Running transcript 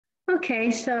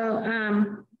Okay, so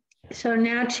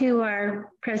now to our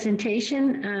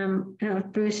presentation. I don't know if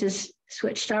Bruce has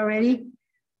switched already.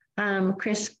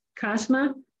 Chris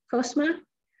Cosma,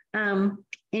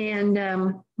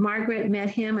 and Margaret met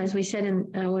him, as we said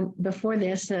before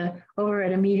this, over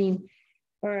at a meeting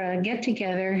or a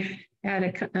get-together at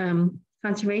a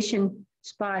conservation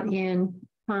spot in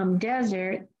Palm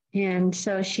Desert. And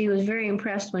so she was very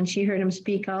impressed when she heard him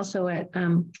speak also at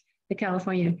the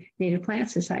California Native Plant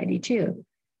Society too.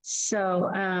 So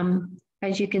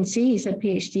as you can see, he's a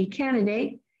PhD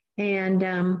candidate, and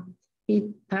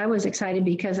I was excited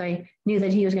because I knew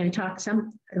that he was going to talk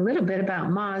a little bit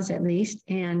about moths at least,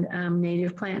 and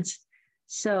native plants.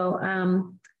 So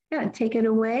yeah, take it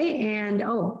away, and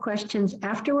questions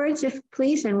afterwards, if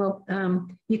please, and we'll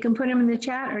you can put them in the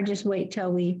chat or just wait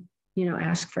till we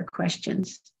ask for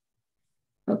questions.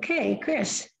 Okay,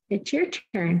 Chris, it's your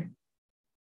turn.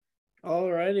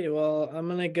 All righty, well, I'm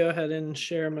going to go ahead and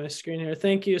share my screen here.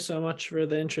 Thank you so much for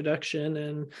the introduction.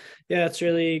 And yeah, it's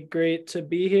really great to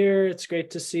be here. It's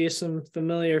great to see some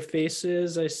familiar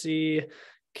faces. I see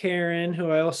Karen,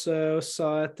 who I also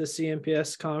saw at the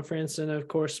CMPS conference, and of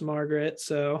course, Margaret.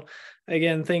 So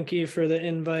again, thank you for the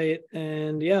invite.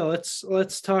 And yeah,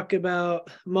 let's talk about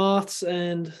moths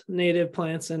and native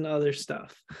plants and other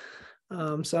stuff. So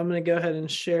I'm going to go ahead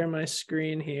and share my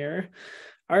screen here.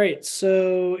 All right,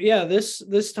 so yeah,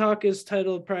 this talk is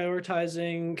titled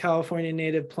Prioritizing California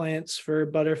Native Plants for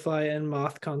Butterfly and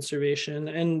Moth Conservation.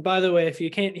 And by the way, if you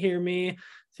can't hear me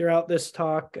throughout this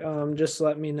talk, just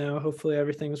let me know. Hopefully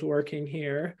everything's working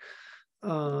here.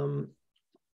 So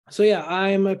yeah,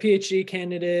 I'm a PhD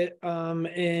candidate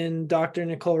in Dr.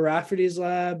 Nicole Rafferty's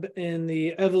lab in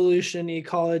the Evolution,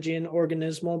 Ecology, and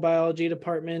Organismal Biology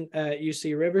Department at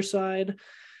UC Riverside.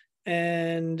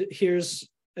 And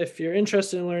if you're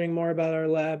interested in learning more about our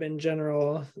lab in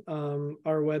general,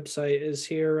 our website is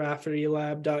here,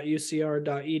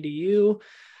 raffertylab.ucr.edu.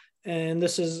 And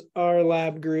this is our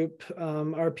lab group,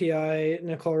 our PI,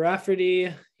 Nicole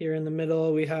Rafferty. Here in the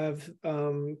middle, we have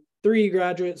 3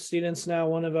 graduate students now.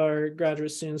 One of our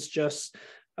graduate students just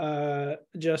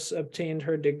obtained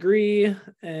her degree.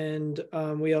 And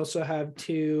we also have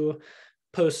 2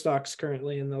 postdocs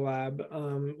currently in the lab.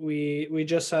 We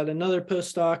just had another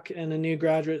postdoc and a new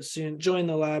graduate student join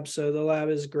the lab, so the lab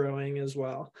is growing as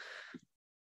well.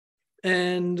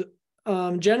 And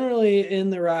generally in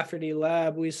the Rafferty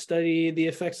lab, we study the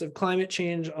effects of climate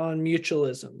change on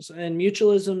mutualisms. And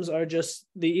mutualisms are just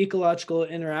the ecological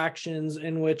interactions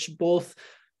in which both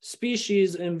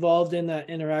species involved in that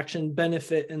interaction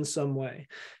benefit in some way.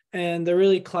 And the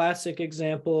really classic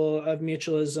example of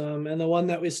mutualism, and the one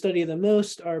that we study the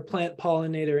most, are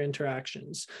plant-pollinator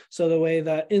interactions. So the way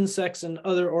that insects and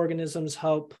other organisms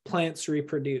help plants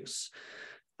reproduce.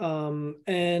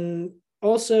 And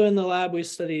also in the lab, we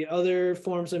study other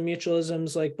forms of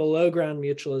mutualisms like below-ground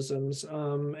mutualisms.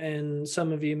 And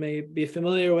some of you may be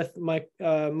familiar with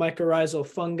mycorrhizal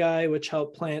fungi, which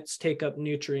help plants take up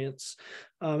nutrients.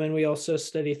 And we also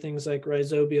study things like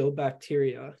rhizobial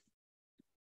bacteria.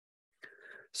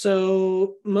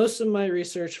 So most of my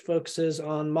research focuses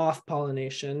on moth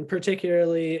pollination,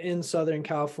 particularly in Southern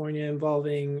California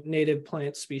involving native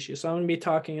plant species. So I'm going to be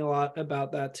talking a lot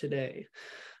about that today.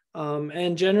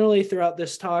 And generally throughout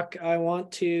this talk, I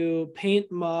want to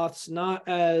paint moths not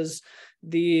as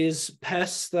these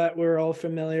pests that we're all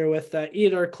familiar with that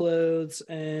eat our clothes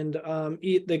and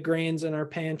eat the grains in our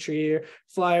pantry or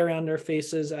fly around our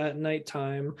faces at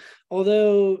nighttime.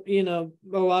 Although, a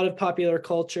lot of popular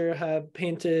culture have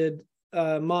painted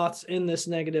moths in this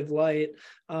negative light,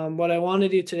 what I want to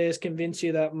do today is convince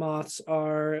you that moths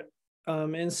are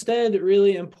instead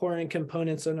really important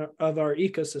components of our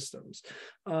ecosystems.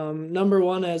 Number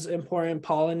one, as important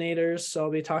pollinators, so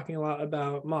I'll be talking a lot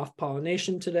about moth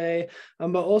pollination today,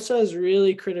 but also as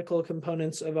really critical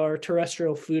components of our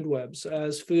terrestrial food webs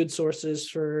as food sources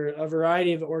for a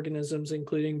variety of organisms,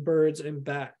 including birds and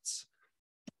bats.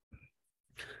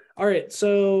 All right,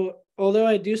 so although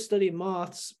I do study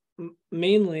moths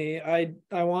mainly, I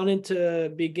wanted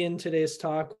to begin today's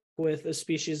talk with a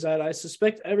species that I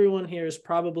suspect everyone here is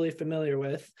probably familiar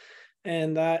with,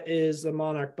 and that is the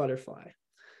monarch butterfly.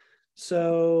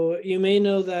 So you may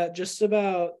know that just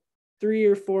about 3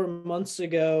 or 4 months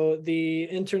ago, the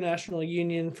International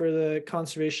Union for the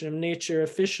Conservation of Nature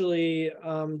officially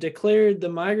declared the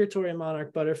migratory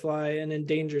monarch butterfly an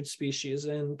endangered species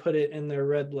and put it in their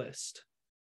red list.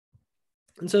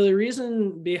 And so the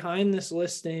reason behind this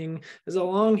listing is a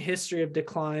long history of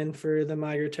decline for the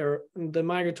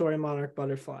migratory monarch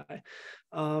butterfly.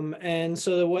 And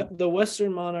so the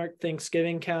Western monarch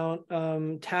Thanksgiving count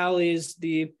tallies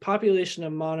the population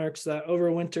of monarchs that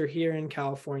overwinter here in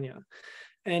California.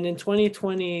 And in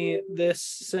 2020, this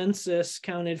census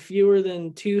counted fewer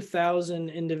than 2,000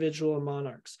 individual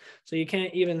monarchs. So you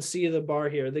can't even see the bar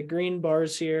here. The green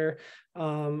bars here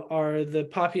are the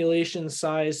population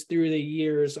size through the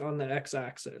years on the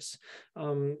x-axis.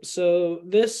 So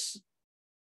this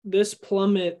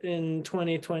plummet in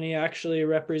 2020 actually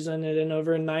represented an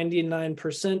over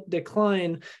 99%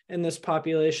 decline in this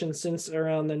population since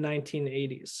around the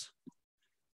 1980s.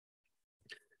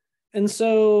 And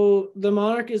so the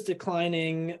monarch is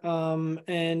declining.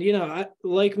 And, you know,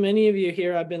 like many of you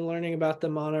here, I've been learning about the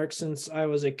monarch since I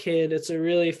was a kid. It's a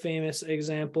really famous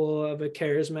example of a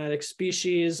charismatic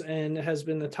species and has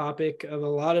been the topic of a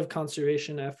lot of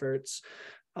conservation efforts.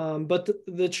 But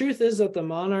the truth is that the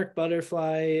monarch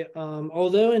butterfly,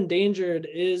 although endangered,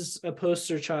 is a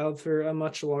poster child for a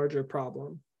much larger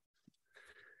problem.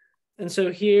 And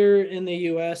so here in the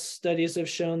US, studies have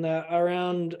shown that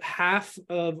around half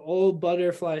of all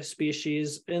butterfly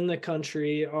species in the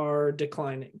country are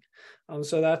declining.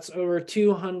 So that's over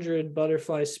 200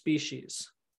 butterfly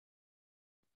species.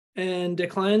 And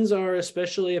declines are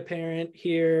especially apparent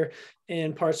here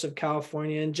in parts of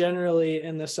California and generally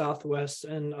in the Southwest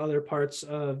and other parts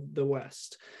of the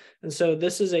West. And so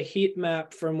this is a heat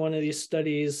map from one of these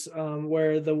studies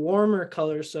where the warmer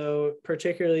colors, so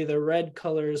particularly the red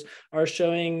colors, are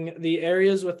showing the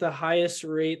areas with the highest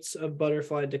rates of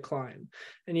butterfly decline.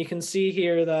 And you can see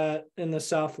here that in the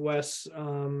Southwest,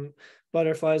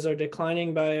 butterflies are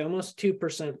declining by almost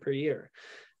 2% per year.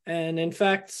 And in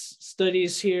fact,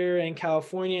 studies here in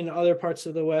California and other parts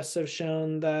of the West have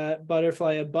shown that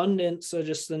butterfly abundance, so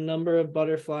just the number of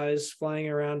butterflies flying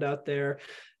around out there,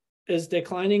 is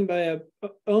declining by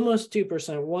almost 2%,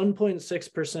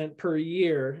 1.6% per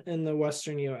year in the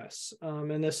Western US.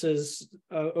 And this is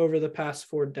over the past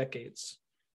 4 decades.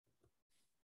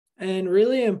 And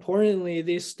really importantly,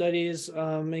 these studies,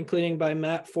 including by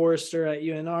Matt Forrester at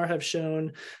UNR, have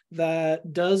shown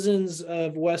that dozens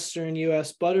of Western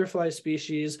US butterfly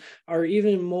species are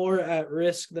even more at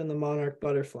risk than the monarch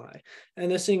butterfly.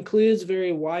 And this includes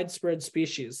very widespread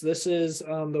species. This is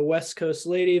the West Coast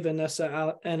lady,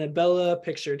 Vanessa annabella,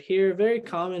 pictured here. Very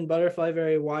common butterfly,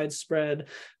 very widespread.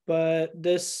 But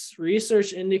this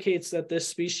research indicates that this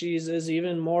species is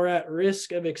even more at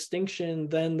risk of extinction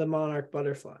than the monarch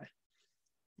butterfly.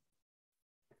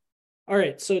 All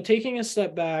right, so taking a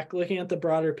step back, looking at the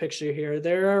broader picture here,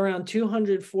 there are around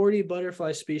 240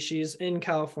 butterfly species in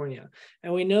California,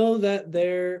 and we know that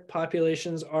their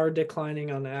populations are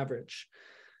declining on average.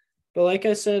 But like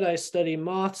I said, I study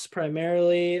moths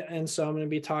primarily, and so I'm going to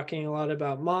be talking a lot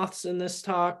about moths in this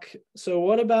talk. So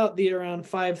what about the around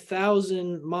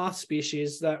 5,000 moth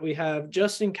species that we have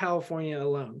just in California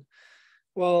alone?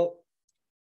 Well,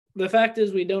 the fact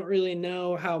is we don't really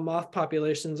know how moth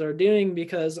populations are doing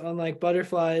because unlike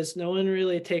butterflies, no one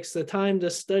really takes the time to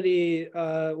study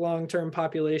long-term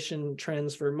population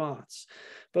trends for moths.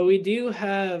 But we do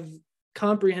have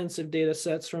comprehensive data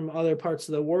sets from other parts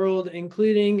of the world,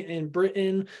 including in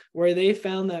Britain, where they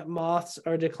found that moths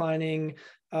are declining,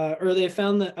 or they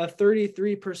found that a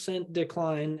 33%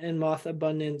 decline in moth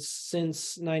abundance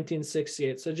since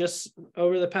 1968. So just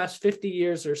over the past 50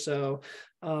 years or so,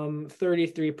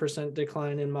 33%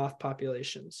 decline in moth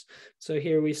populations. So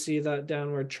here we see that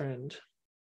downward trend.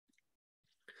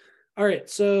 All right,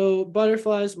 so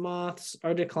butterflies, moths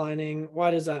are declining. Why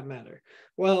does that matter?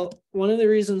 Well, one of the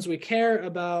reasons we care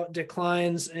about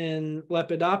declines in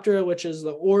Lepidoptera, which is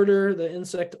the order, the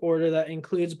insect order that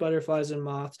includes butterflies and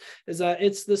moths, is that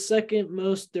it's the second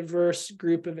most diverse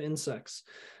group of insects.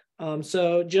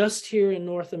 So just here in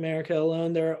North America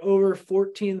alone, there are over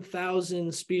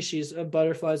 14,000 species of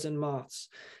butterflies and moths.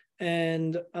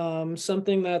 And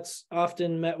something that's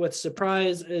often met with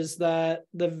surprise is that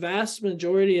the vast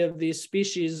majority of these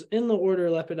species in the order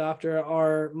Lepidoptera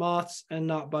are moths and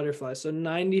not butterflies. So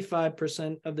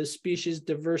 95% of the species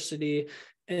diversity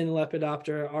in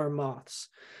Lepidoptera are moths.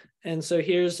 And so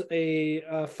here's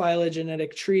a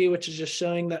phylogenetic tree, which is just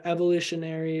showing the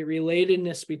evolutionary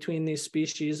relatedness between these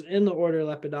species in the order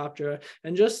Lepidoptera.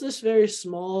 And just this very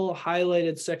small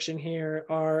highlighted section here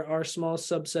are our small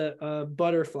subset of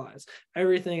butterflies.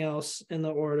 Everything else in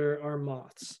the order are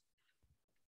moths.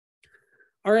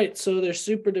 All right, so they're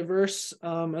super diverse.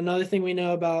 Another thing we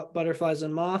know about butterflies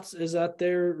and moths is that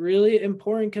they're really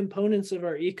important components of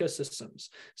our ecosystems.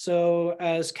 So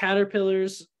as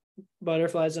caterpillars,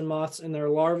 butterflies and moths in their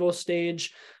larval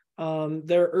stage,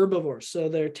 they're herbivores, so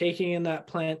they're taking in that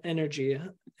plant energy.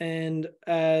 And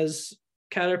as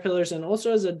caterpillars and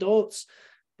also as adults,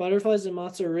 butterflies and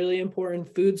moths are really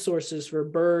important food sources for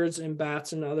birds and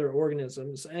bats and other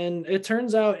organisms. And it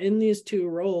turns out in these two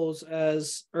roles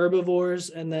as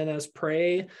herbivores and then as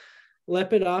prey,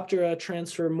 Lepidoptera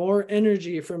transfer more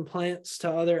energy from plants to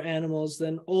other animals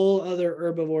than all other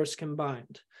herbivores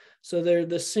combined. So they're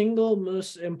the single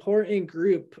most important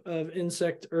group of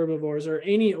insect herbivores or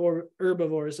any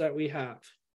herbivores that we have.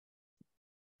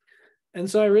 And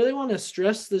so I really want to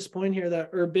stress this point here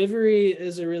that herbivory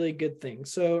is a really good thing.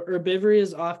 So herbivory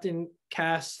is often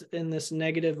cast in this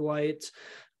negative light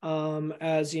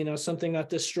as, something that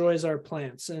destroys our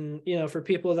plants. And, for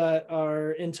people that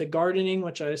are into gardening,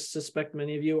 which I suspect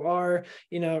many of you are,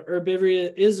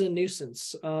 herbivory is a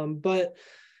nuisance. But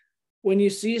when you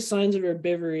see signs of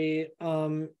herbivory,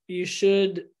 you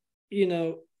should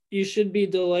be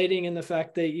delighting in the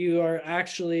fact that you are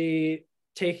actually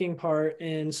taking part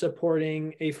in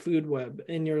supporting a food web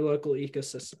in your local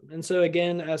ecosystem. And so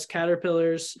again, as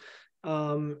caterpillars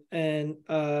and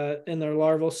in their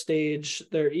larval stage,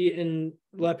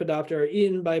 Lepidoptera are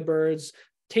eaten by birds,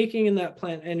 taking in that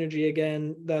plant energy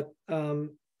again, that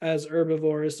as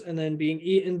herbivores, and then being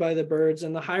eaten by the birds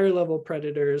and the higher level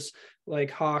predators like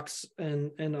hawks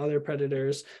and other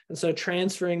predators. And so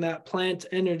transferring that plant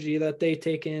energy that they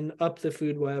take in up the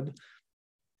food web.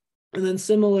 And then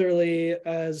similarly,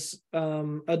 as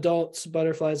adults,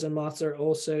 butterflies and moths are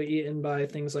also eaten by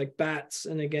things like bats,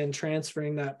 and again,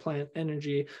 transferring that plant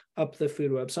energy up the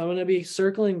food web. So I'm going to be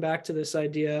circling back to this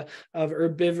idea of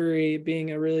herbivory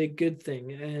being a really good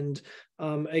thing, and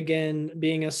again,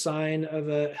 being a sign of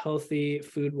a healthy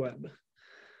food web.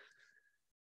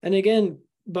 And again,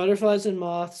 butterflies and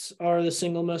moths are the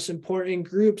single most important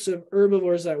groups of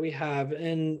herbivores that we have.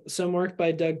 And some work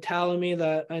by Doug Tallamy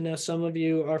that I know some of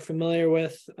you are familiar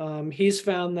with, he's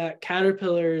found that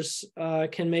caterpillars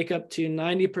can make up to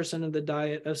 90% of the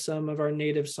diet of some of our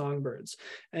native songbirds.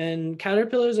 And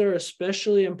caterpillars are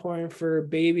especially important for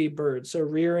baby birds. So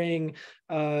rearing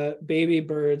baby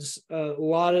birds, a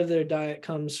lot of their diet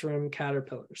comes from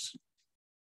caterpillars.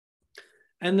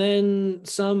 And then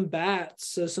some bats,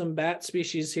 so some bat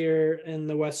species here in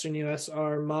the Western US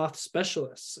are moth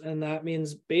specialists. And that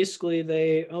means basically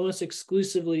they almost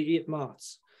exclusively eat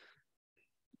moths.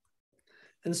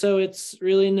 And so it's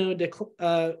really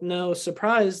no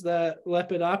surprise that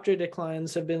Lepidoptera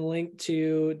declines have been linked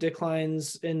to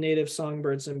declines in native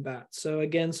songbirds and bats. So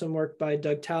again, some work by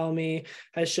Doug Tallamy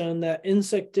has shown that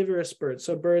insectivorous birds,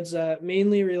 so birds that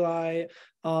mainly rely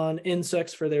on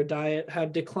insects for their diet,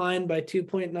 have declined by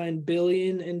 2.9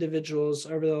 billion individuals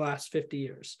over the last 50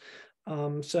 years.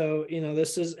 So,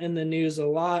 this is in the news a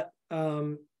lot.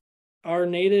 Our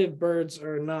native birds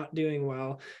are not doing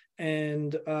well.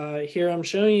 And here I'm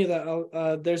showing you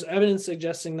that there's evidence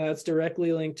suggesting that it's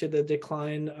directly linked to the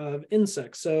decline of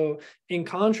insects. So in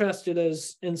contrast to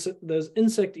those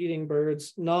insect-eating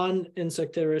birds,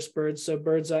 non-insectivorous birds, so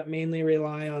birds that mainly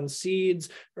rely on seeds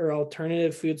or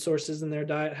alternative food sources in their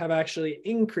diet, have actually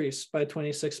increased by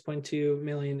 26.2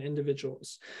 million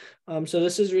individuals. So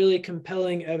this is really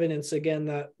compelling evidence, again,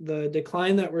 that the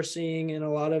decline that we're seeing in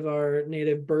a lot of our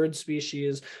native bird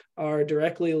species are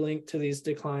directly linked to these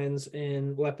declines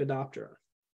in Lepidoptera.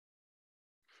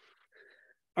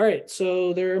 All right,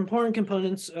 so they're important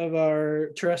components of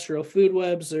our terrestrial food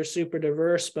webs. They're super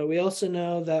diverse, but we also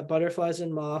know that butterflies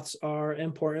and moths are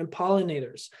important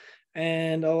pollinators.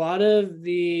 And a lot of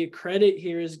the credit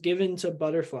here is given to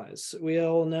butterflies. We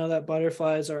all know that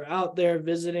butterflies are out there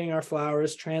visiting our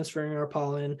flowers, transferring our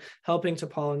pollen, helping to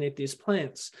pollinate these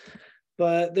plants.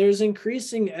 But there's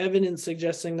increasing evidence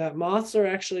suggesting that moths are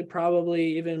actually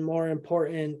probably even more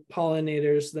important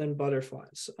pollinators than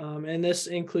butterflies. And this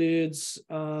includes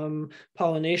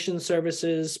pollination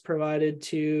services provided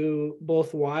to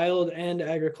both wild and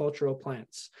agricultural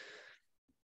plants.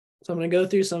 So I'm going to go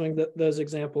through some of those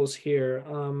examples here.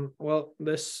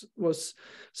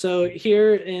 So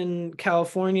here in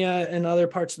California and other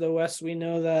parts of the West, we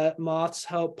know that moths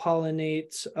help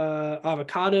pollinate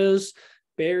avocados,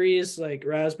 berries like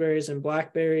raspberries and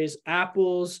blackberries,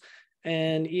 apples,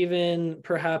 and even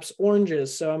perhaps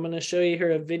oranges. So I'm going to show you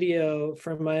here a video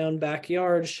from my own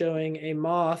backyard showing a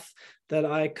moth that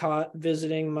I caught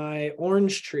visiting my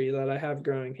orange tree that I have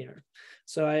growing here.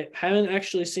 So I haven't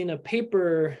actually seen a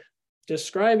paper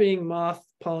describing moth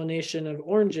pollination of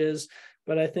oranges,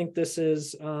 but I think this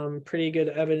is pretty good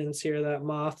evidence here that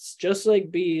moths, just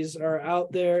like bees, are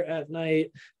out there at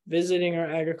night visiting our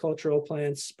agricultural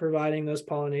plants, providing those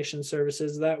pollination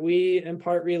services that we in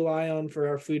part rely on for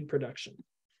our food production.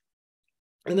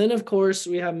 And then, of course,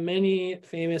 we have many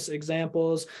famous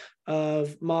examples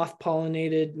of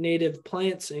moth-pollinated native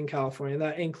plants in California.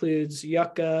 That includes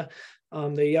yucca,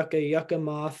 The yucca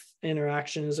moth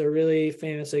interaction is a really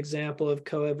famous example of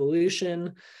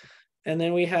coevolution. And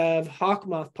then we have hawk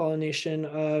moth pollination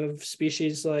of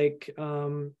species like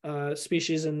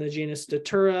species in the genus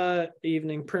Datura,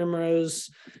 evening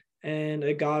primrose, and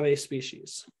agave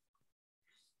species.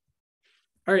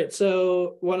 All right,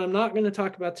 so what I'm not going to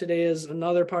talk about today is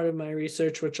another part of my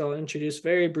research, which I'll introduce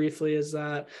very briefly, is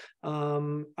that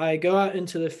I go out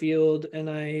into the field and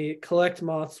I collect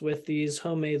moths with these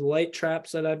homemade light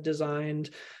traps that I've designed.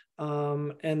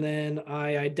 And then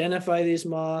I identify these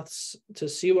moths to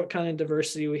see what kind of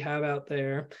diversity we have out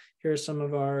there. Here are some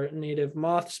of our native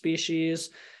moth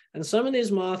species. And some of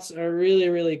these moths are really,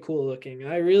 really cool looking.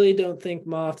 I really don't think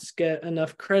moths get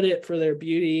enough credit for their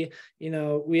beauty. You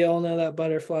know, we all know that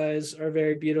butterflies are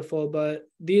very beautiful, but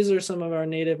these are some of our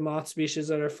native moth species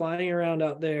that are flying around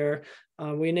out there.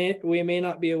 We may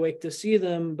not be awake to see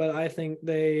them, but I think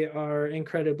they are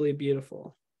incredibly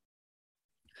beautiful.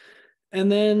 And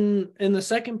then in the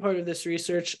second part of this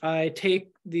research, I take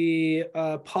the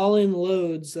pollen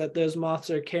loads that those moths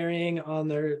are carrying on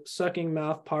their sucking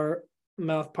mouth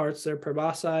parts, their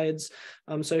proboscides.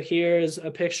 So here's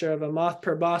a picture of a moth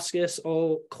proboscis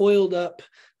all coiled up.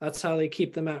 That's how they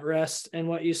keep them at rest. And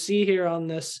what you see here on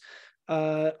this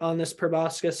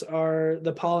proboscis are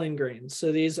the pollen grains.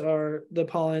 So these are the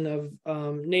pollen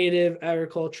of native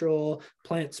agricultural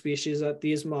plant species that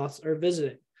these moths are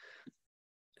visiting.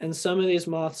 And some of these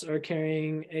moths are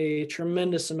carrying a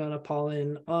tremendous amount of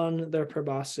pollen on their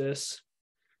proboscis.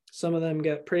 Some of them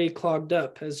get pretty clogged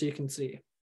up, as you can see.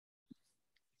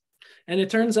 And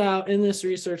it turns out in this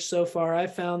research so far, I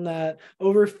found that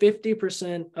over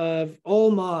 50% of all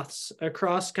moths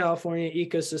across California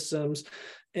ecosystems,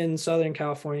 in Southern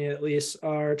California at least,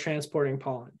 are transporting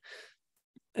pollen.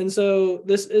 And so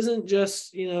this isn't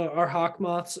just, our hawk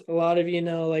moths. A lot of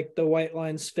like the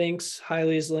white-lined sphinx,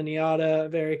 Hyles lineata, a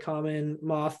very common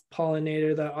moth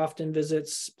pollinator that often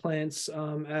visits plants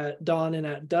at dawn and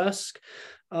at dusk.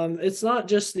 It's not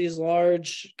just these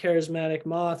large charismatic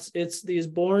moths, it's these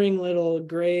boring little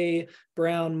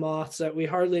gray-brown moths that we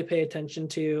hardly pay attention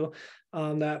to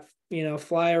that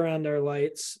fly around our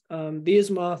lights.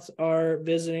 These moths are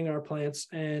visiting our plants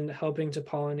and helping to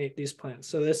pollinate these plants.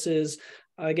 So this is,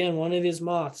 again, one of these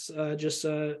moths, just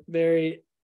a very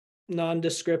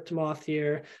nondescript moth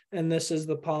here. And this is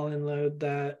the pollen load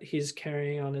that he's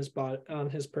carrying on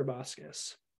his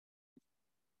proboscis.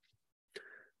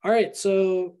 All right,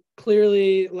 so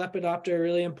clearly Lepidoptera are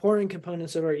really important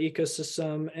components of our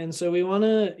ecosystem. And so we want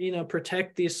to,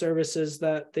 protect these services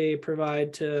that they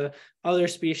provide to other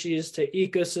species, to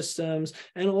ecosystems,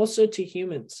 and also to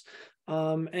humans.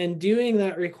 And doing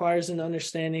that requires an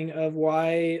understanding of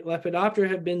why Lepidoptera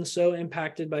have been so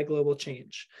impacted by global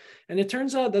change. And it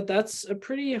turns out that that's a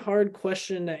pretty hard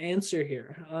question to answer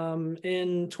here.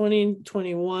 In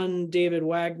 2021, David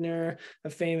Wagner, a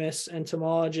famous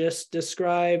entomologist,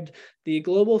 described the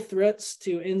global threats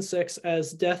to insects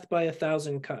as death by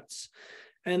 1,000 cuts.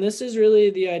 And this is really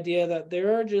the idea that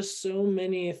there are just so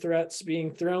many threats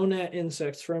being thrown at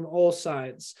insects from all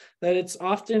sides that it's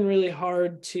often really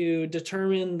hard to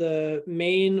determine the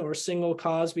main or single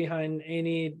cause behind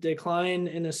any decline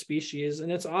in a species.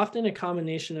 And it's often a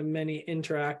combination of many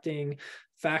interacting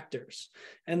factors.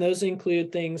 And those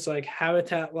include things like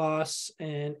habitat loss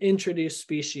and introduced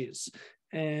species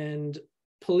and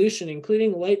pollution,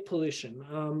 including light pollution,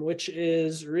 which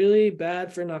is really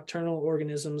bad for nocturnal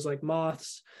organisms like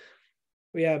moths.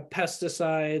 We have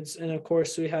pesticides, and of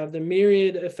course we have the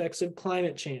myriad effects of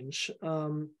climate change,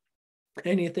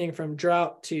 anything from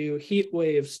drought to heat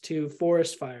waves to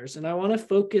forest fires. And I want to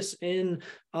focus in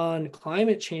on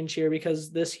climate change here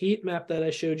because this heat map that I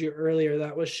showed you earlier,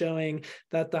 that was showing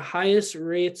that the highest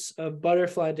rates of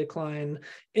butterfly decline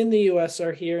in the US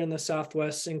are here in the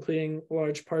Southwest, including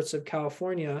large parts of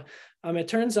California. It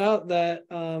turns out that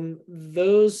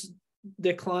those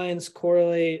declines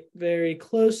correlate very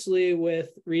closely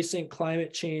with recent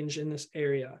climate change in this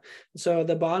area. So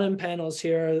the bottom panels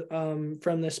here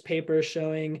from this paper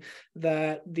showing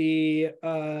that the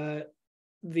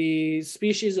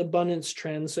species abundance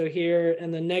trend. So here in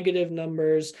the negative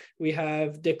numbers, we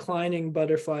have declining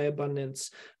butterfly abundance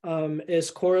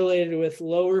is correlated with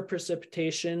lower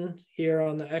precipitation here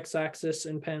on the x-axis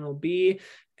in panel B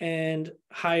and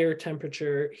higher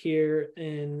temperature here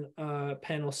in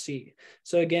panel C.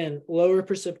 So again, lower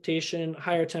precipitation,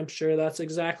 higher temperature, that's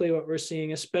exactly what we're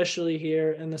seeing, especially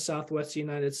here in the Southwest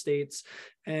United States.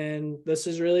 And this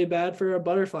is really bad for our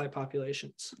butterfly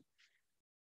populations.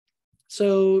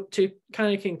 So to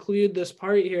kind of conclude this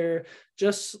part here,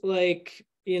 just like,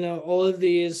 all of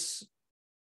these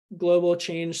global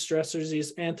change stressors,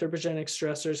 these anthropogenic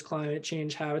stressors, climate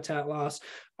change, habitat loss,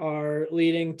 are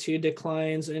leading to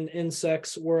declines in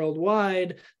insects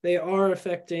worldwide, they are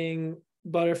affecting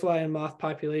butterfly and moth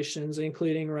populations,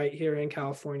 including right here in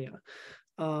California.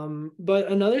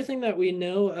 But another thing that we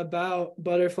know about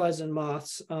butterflies and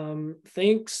moths,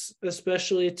 thanks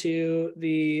especially to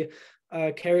the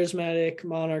charismatic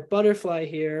monarch butterfly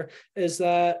here, is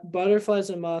that butterflies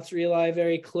and moths rely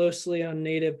very closely on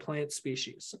native plant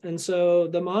species. And so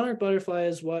the monarch butterfly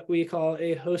is what we call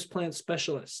a host plant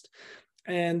specialist.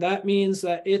 And that means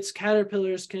that its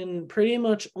caterpillars can pretty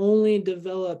much only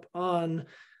develop on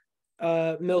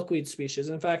milkweed species.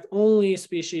 In fact, only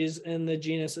species in the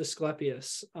genus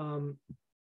Asclepius.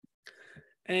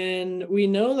 And we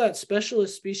know that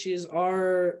specialist species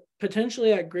are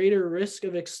potentially at greater risk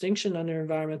of extinction under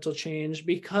environmental change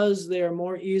because they are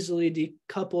more easily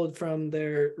decoupled from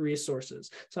their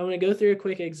resources. So I'm going to go through a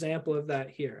quick example of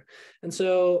that here. And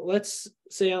so let's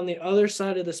say on the other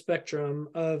side of the spectrum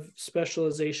of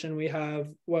specialization, we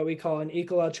have what we call an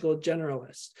ecological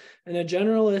generalist. And a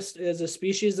generalist is a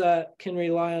species that can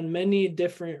rely on many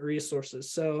different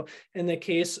resources. So in the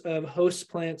case of host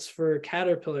plants for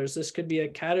caterpillars, this could be a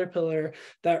caterpillar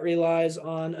that relies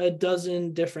on a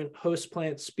dozen different host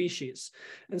plant species.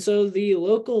 And so the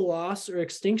local loss or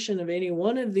extinction of any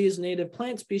one of these native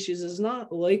plant species is not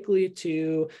likely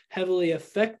to heavily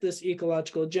affect this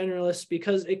ecological generalist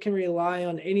because it can rely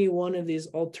on any one of these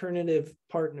alternative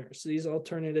partners, these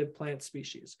alternative plant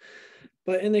species.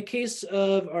 But in the case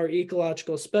of our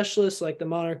ecological specialists, like the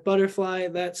monarch butterfly,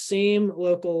 that same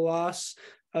local loss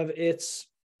of its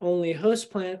only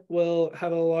host plant will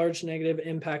have a large negative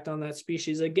impact on that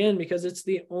species, again, because it's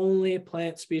the only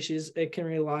plant species it can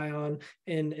rely on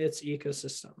in its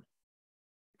ecosystem.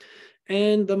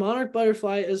 And the monarch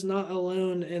butterfly is not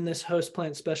alone in this host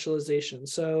plant specialization.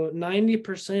 So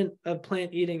 90% of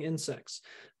plant-eating insects,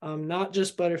 not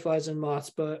just butterflies and moths,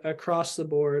 but across the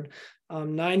board,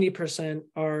 90%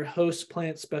 are host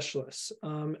plant specialists.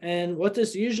 And what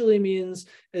this usually means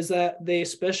is that they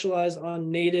specialize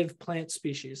on native plant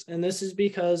species. And this is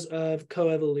because of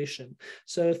coevolution.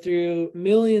 So through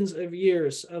millions of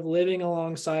years of living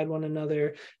alongside one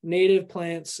another, native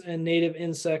plants and native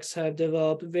insects have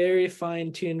developed very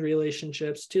fine-tuned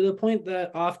relationships to the point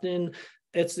that often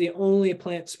it's the only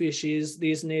plant species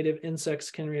these native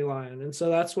insects can rely on. And so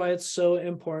that's why it's so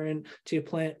important to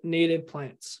plant native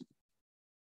plants.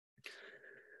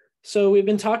 So we've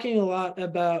been talking a lot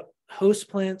about host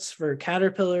plants for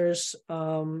caterpillars,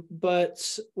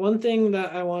 but one thing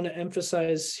that I want to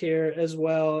emphasize here as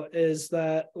well is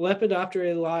that Lepidoptera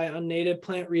rely on native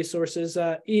plant resources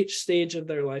at each stage of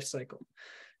their life cycle.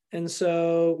 And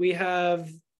so we have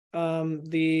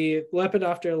the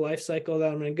Lepidoptera life cycle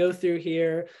that I'm going to go through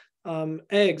here.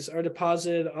 Eggs are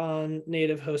deposited on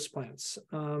native host plants.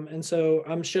 And so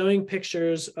I'm showing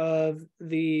pictures of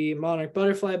the monarch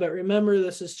butterfly, but remember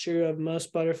this is true of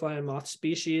most butterfly and moth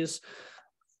species.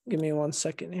 Give me 1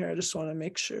 second here. I just want to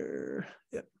make sure.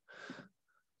 Yep.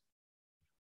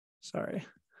 Sorry.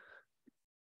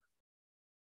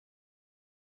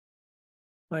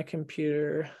 My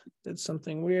computer did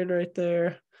something weird right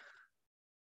there.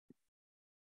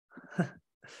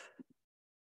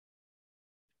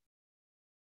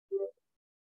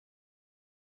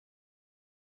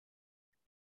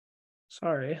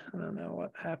 Sorry, I don't know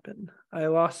what happened. I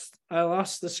lost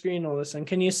the screen all this. And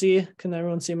can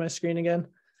everyone see my screen again?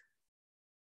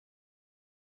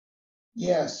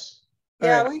 Yes.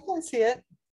 Yeah, we can see it.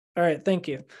 All right, thank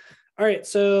you. All right,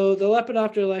 so the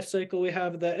Lepidoptera life cycle, we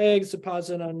have the eggs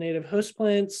deposited on native host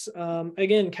plants.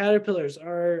 Again, caterpillars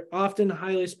are often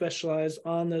highly specialized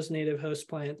on those native host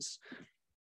plants.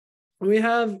 We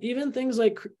have even things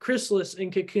like chrysalis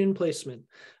and cocoon placement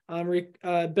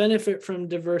benefit from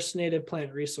diverse native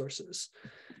plant resources.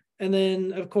 And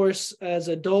then, of course, as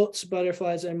adults,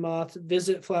 butterflies and moths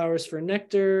visit flowers for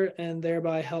nectar and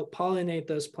thereby help pollinate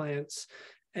those plants.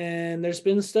 And there's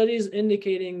been studies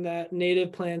indicating that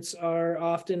native plants are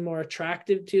often more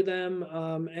attractive to them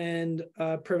and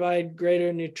provide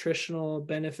greater nutritional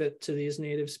benefit to these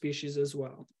native species as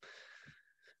well.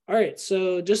 All right,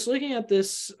 so just looking at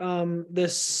this,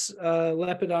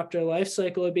 Lepidoptera life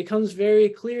cycle, it becomes very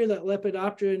clear that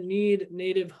Lepidoptera need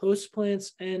native host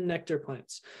plants and nectar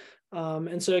plants.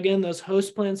 And so again, those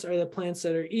host plants are the plants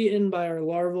that are eaten by our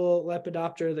larval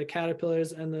Lepidoptera, the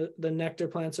caterpillars, and the nectar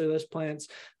plants are those plants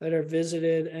that are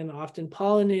visited and often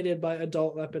pollinated by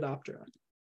adult Lepidoptera.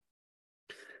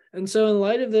 And so in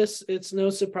light of this, it's no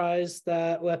surprise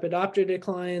that Lepidoptera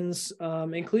declines,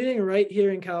 including right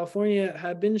here in California,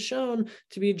 have been shown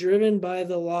to be driven by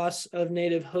the loss of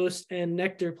native host and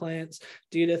nectar plants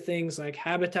due to things like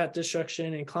habitat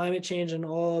destruction and climate change and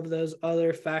all of those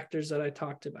other factors that I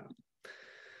talked about.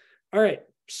 All right,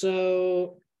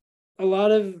 so a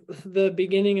lot of the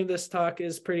beginning of this talk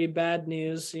is pretty bad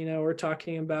news. We're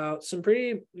talking about some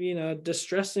pretty,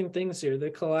 distressing things here. The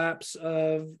collapse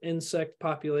of insect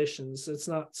populations. It's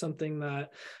not something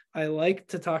that I like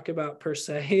to talk about per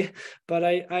se, but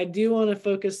I do want to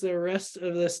focus the rest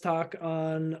of this talk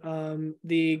on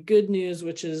the good news,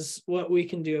 which is what we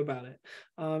can do about it.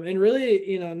 And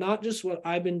really, not just what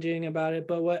I've been doing about it,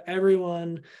 but what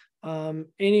anyone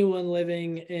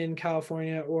living in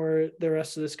California or the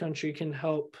rest of this country can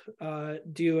help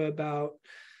do about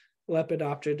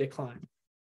Lepidoptera decline.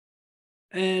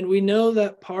 And we know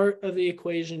that part of the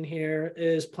equation here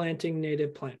is planting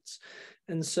native plants.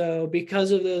 And so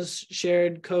because of those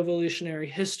shared coevolutionary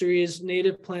histories,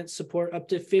 native plants support up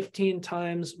to 15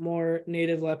 times more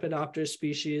native Lepidoptera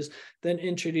species than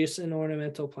introduced in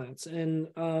ornamental plants. And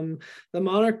the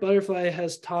monarch butterfly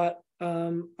has taught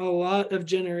a lot of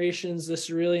generations this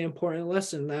really important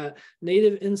lesson that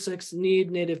native insects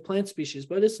need native plant species,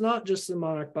 but it's not just the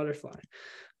monarch butterfly.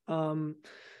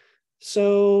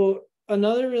 So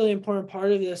another really important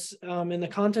part of this in the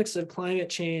context of climate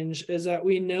change is that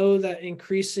we know that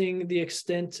increasing the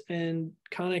extent and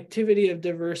connectivity of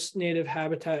diverse native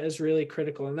habitat is really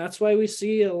critical. And that's why we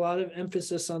see a lot of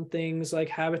emphasis on things like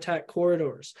habitat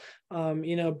corridors,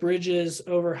 bridges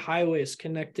over highways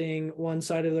connecting one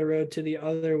side of the road to the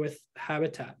other with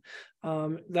habitat.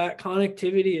 That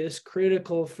connectivity is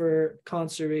critical for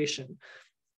conservation.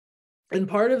 And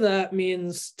part of that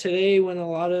means today when a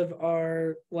lot of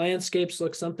our landscapes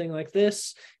look something like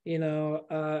this,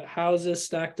 houses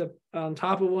stacked up on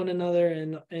top of one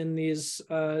another in these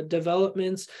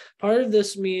developments, part of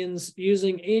this means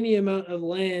using any amount of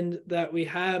land that we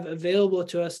have available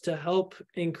to us to help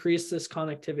increase this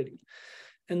connectivity.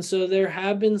 And so there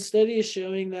have been studies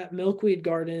showing that milkweed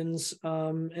gardens,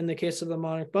 in the case of the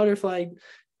monarch butterfly,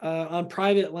 on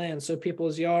private land, so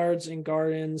people's yards and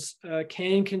gardens,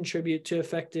 can contribute to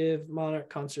effective monarch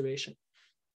conservation.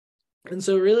 And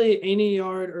so really any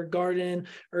yard or garden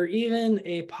or even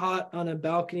a pot on a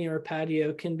balcony or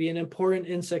patio can be an important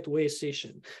insect waste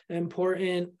station, an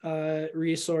important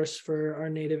resource for our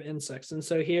native insects. And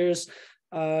so here's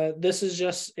this is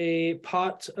just a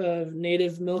pot of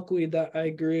native milkweed that I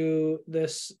grew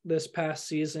this past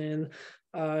season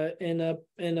in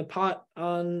a pot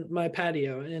on my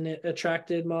patio, and it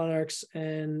attracted monarchs,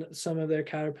 and some of their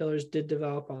caterpillars did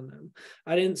develop on them.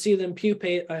 I didn't see them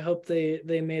pupate. I hope they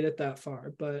made it that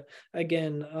far, but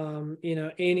again,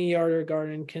 any yard or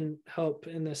garden can help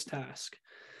in this task.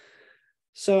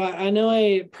 So I know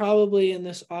I probably in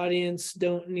this audience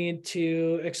don't need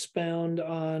to expound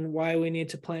on why we need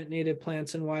to plant native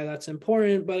plants and why that's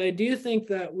important, but I do think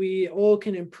that we all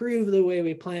can improve the way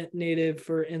we plant native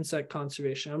for insect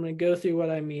conservation. I'm going to go through what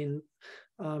I mean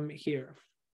here.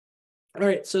 All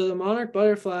right, so the monarch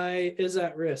butterfly is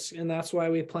at risk, and that's why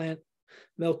we plant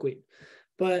milkweed.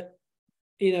 But,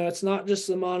 it's not just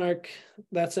the monarch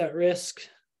that's at risk,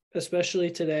 especially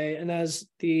today. And as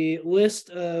the list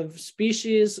of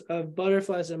species of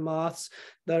butterflies and moths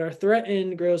that are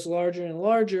threatened grows larger and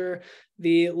larger,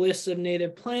 the list of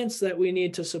native plants that we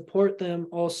need to support them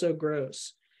also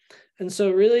grows. And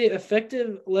so really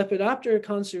effective Lepidoptera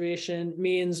conservation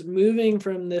means moving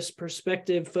from this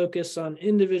perspective focused on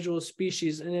individual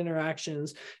species and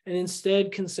interactions, and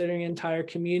instead considering entire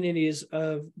communities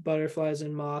of butterflies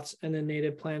and moths and the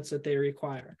native plants that they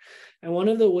require. And one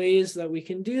of the ways that we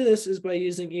can do this is by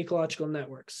using ecological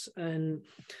networks. And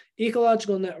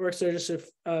ecological networks are just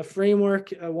a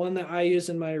framework, one that I use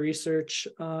in my research,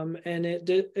 and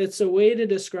it's a way to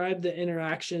describe the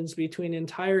interactions between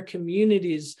entire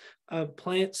communities of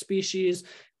plant species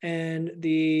and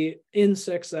the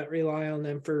insects that rely on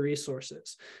them for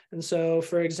resources. And so,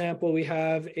 for example, we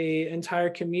have an entire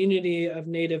community of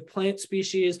native plant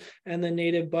species and the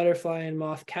native butterfly and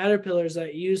moth caterpillars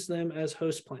that use them as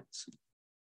host plants.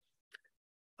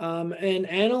 And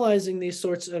analyzing these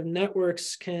sorts of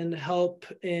networks can help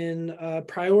in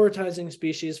prioritizing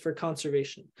species for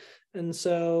conservation. And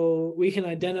so we can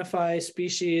identify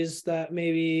species that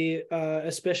may be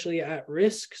especially at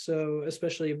risk, so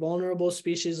especially vulnerable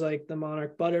species like the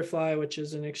monarch butterfly, which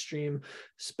is an extreme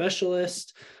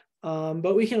specialist.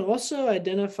 But we can also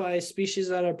identify species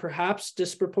that are perhaps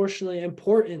disproportionately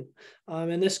important.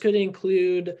 And this could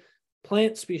include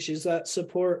plant species that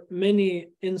support many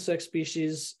insect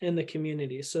species in the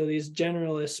community. So these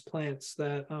generalist plants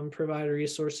that provide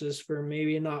resources for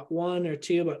maybe not one or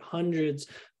two, but hundreds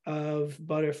of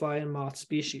butterfly and moth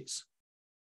species.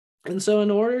 And so in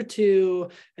order to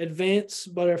advance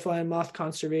butterfly and moth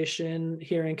conservation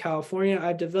here in California,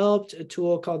 I've developed a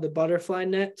tool called the Butterfly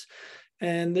Net.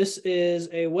 And this is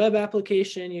a web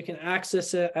application. You can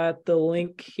access it at the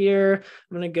link here.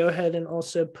 I'm going to go ahead and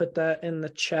also put that in the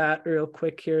chat real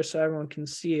quick here so everyone can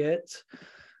see it.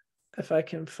 If I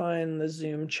can find the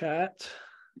Zoom chat.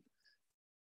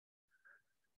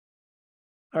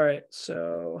 All right,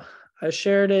 so I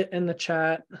shared it in the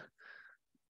chat.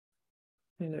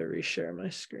 I need to reshare my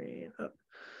screen. Oh.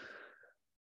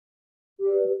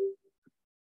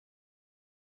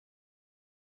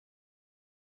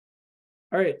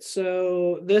 All right,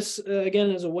 so this again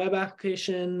is a web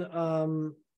application.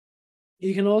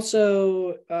 You can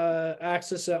also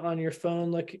access it on your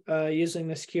phone using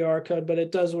this QR code, but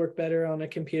it does work better on a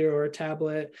computer or a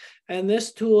tablet. And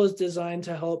this tool is designed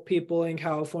to help people in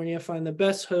California find the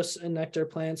best hosts and nectar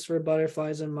plants for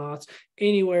butterflies and moths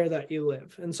anywhere that you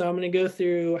live. And so I'm going to go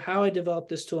through how I developed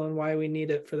this tool and why we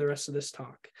need it for the rest of this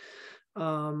talk.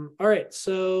 All right,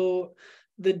 so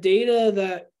the data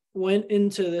that went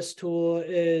into this tool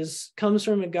comes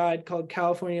from a guide called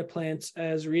California Plants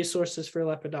as Resources for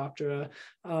Lepidoptera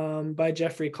by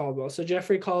Jeffrey Caldwell. So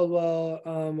Jeffrey Caldwell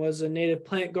was a native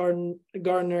plant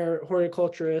gardener,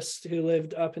 horticulturist who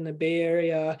lived up in the Bay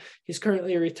Area. He's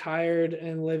currently retired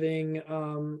and living,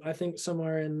 I think,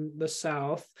 somewhere in the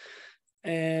South.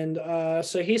 And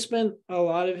so he spent a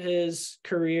lot of his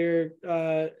career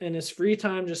in his free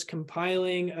time just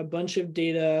compiling a bunch of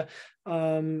data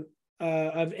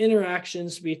of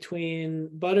interactions between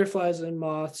butterflies and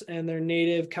moths and their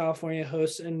native California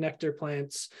hosts and nectar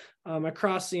plants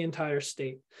across the entire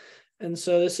state. And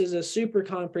so this is a super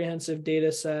comprehensive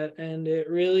data set, and it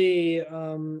really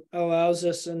allows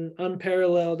us an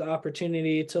unparalleled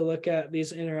opportunity to look at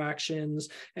these interactions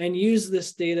and use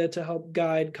this data to help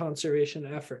guide conservation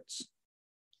efforts.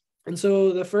 And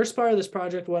so the first part of this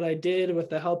project, what I did with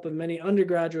the help of many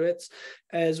undergraduates,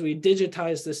 is we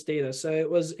digitized this data. So it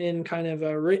was in kind of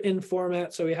a written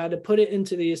format. So we had to put it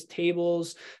into these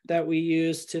tables that we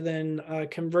use to then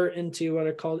convert into what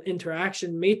are called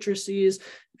interaction matrices.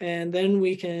 And then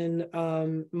we can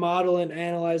model and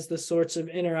analyze the sorts of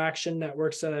interaction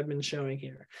networks that I've been showing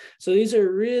here. So these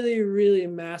are really, really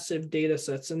massive data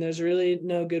sets, and there's really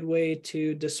no good way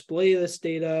to display this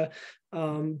data.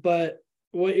 But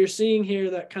what you're seeing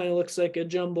here that kind of looks like a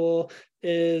jumble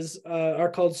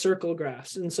are called circle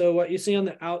graphs. And so what you see on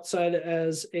the outside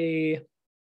as a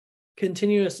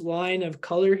continuous line of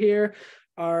color here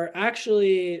are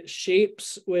actually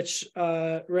shapes which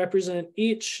represent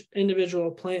each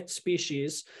individual plant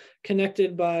species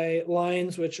connected by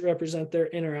lines which represent their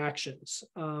interactions.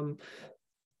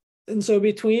 And so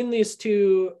between these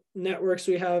two networks,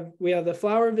 we have the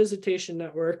flower visitation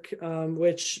network,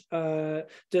 which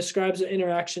describes the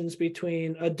interactions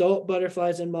between adult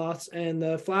butterflies and moths and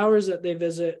the flowers that they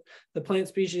visit, the plant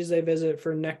species they visit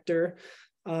for nectar.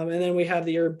 And then we have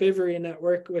the herbivory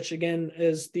network, which again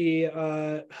is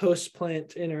the host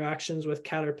plant interactions with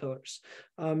caterpillars.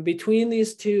 Between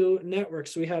these two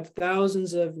networks, we have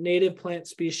thousands of native plant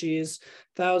species,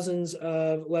 thousands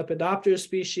of Lepidoptera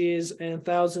species, and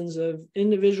thousands of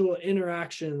individual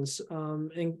interactions.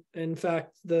 In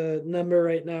fact, the number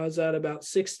right now is at about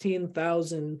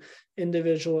 16,000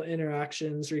 individual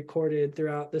interactions recorded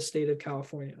throughout the state of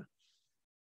California.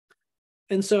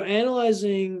 And so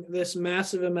analyzing this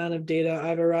massive amount of data,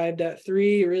 I've arrived at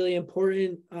three really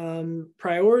important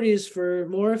priorities for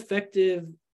more effective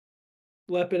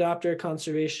Lepidoptera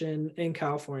conservation in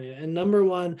California. And number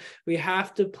one, we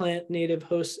have to plant native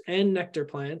hosts and nectar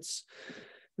plants.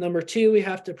 Number two, we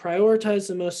have to prioritize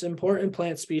the most important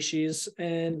plant species.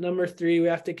 And number three, we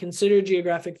have to consider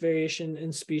geographic variation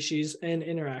in species and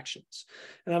interactions.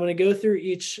 And I'm going to go through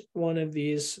each one of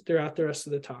these throughout the rest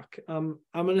of the talk. I'm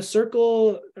going to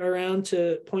circle around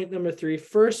to point number three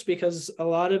first, because a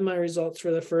lot of my results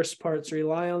for the first parts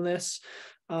rely on this.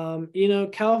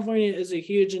 California is a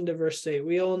huge and diverse state.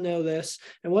 We all know this.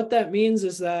 And what that means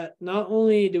is that not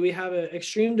only do we have an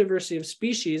extreme diversity of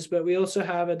species, but we also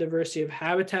have a diversity of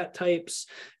habitat types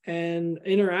and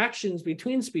interactions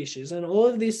between species. And all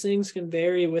of these things can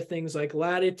vary with things like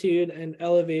latitude and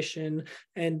elevation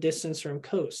and distance from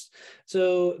coast.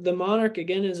 So the monarch,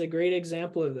 again, is a great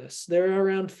example of this. There are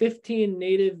around 15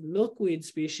 native milkweed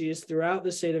species throughout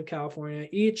the state of California,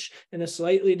 each in a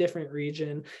slightly different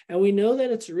region. And we know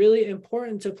that it's really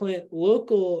important to plant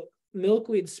local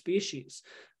milkweed species.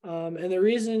 And the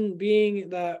reason being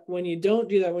that when you don't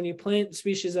do that, when you plant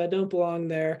species that don't belong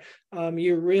there,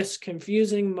 you risk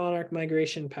confusing monarch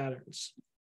migration patterns.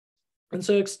 And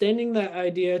so extending that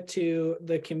idea to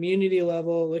the community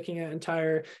level, looking at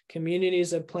entire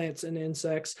communities of plants and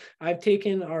insects, I've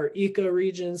taken our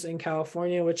ecoregions in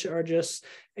California, which are just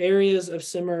areas of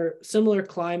similar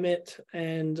climate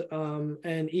and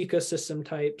ecosystem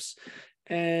types.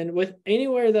 And with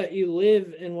anywhere that you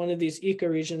live in one of these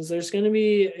ecoregions, there's going to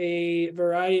be a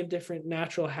variety of different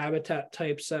natural habitat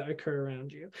types that occur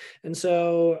around you. And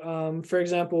so, for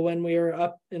example, when we were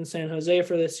up in San Jose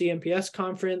for the CMPS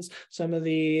conference, some of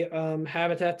the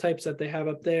habitat types that they have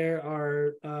up there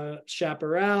are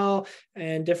chaparral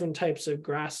and different types of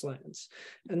grasslands.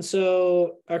 And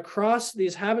so across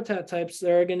these habitat types,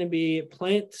 there are going to be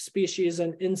plant species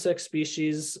and insect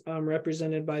species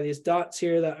represented by these dots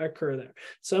here that occur there.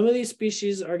 Some of these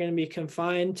species are going to be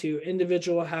confined to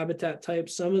individual habitat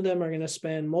types. Some of them are going to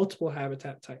span multiple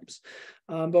habitat types.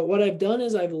 But what I've done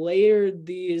is I've layered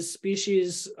these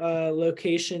species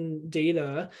location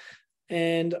data,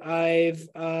 and I've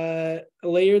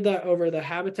layered that over the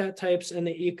habitat types and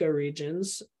the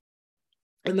ecoregions.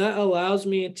 And that allows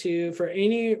me to, for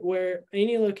any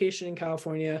location in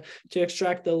California, to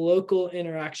extract the local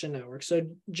interaction network. So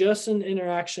just an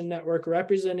interaction network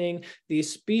representing the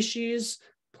species,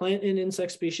 plant and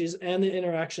insect species, and the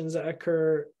interactions that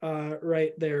occur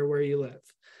right there where you live.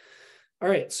 All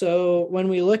right, so when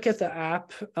we look at the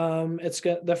app,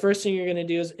 the first thing you're going to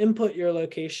do is input your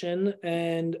location,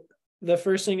 and the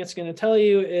first thing it's going to tell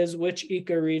you is which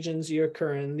ecoregions you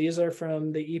occur in. These are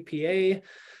from the EPA.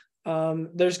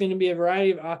 There's going to be a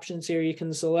variety of options here. You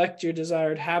can select your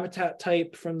desired habitat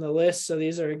type from the list. So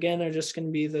these are just going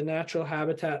to be the natural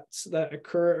habitats that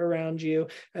occur around you.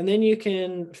 And then you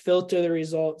can filter the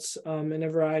results in a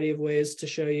variety of ways to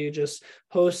show you just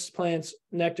hosts, plants,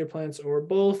 nectar plants, or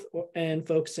both, and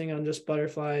focusing on just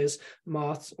butterflies,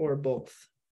 moths, or both.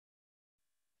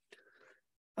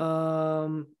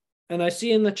 And I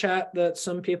see in the chat that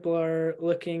some people are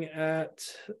looking at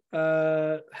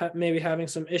maybe having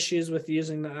some issues with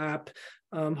using the app.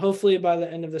 Hopefully by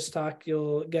the end of this talk,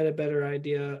 you'll get a better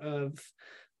idea of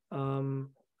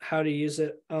how to use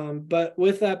it. But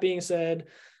with that being said,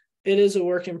 it is a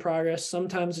work in progress.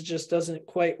 Sometimes it just doesn't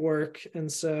quite work. And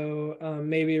so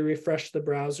maybe refresh the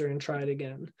browser and try it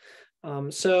again.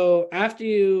 So after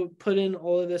you put in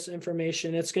all of this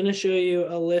information, it's going to show you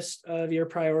a list of your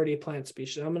priority plant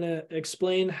species. I'm going to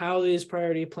explain how these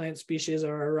priority plant species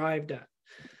are arrived at.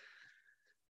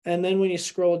 And then when you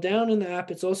scroll down in the app,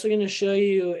 it's also going to show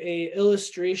you an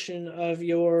illustration of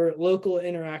your local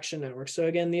interaction network. So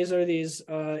again, these are these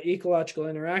ecological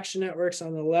interaction networks.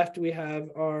 On the left, we have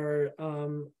our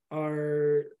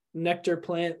nectar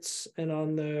plants, and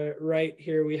on the right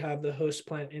here, we have the host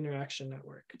plant interaction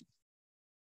network.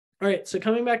 All right, so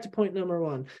coming back to point number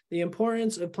one, the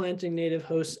importance of planting native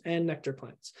hosts and nectar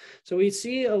plants. So we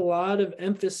see a lot of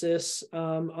emphasis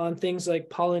on things like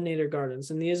pollinator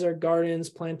gardens, and these are gardens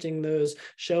planting those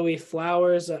showy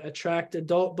flowers that attract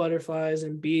adult butterflies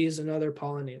and bees and other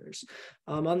pollinators.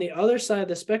 On the other side of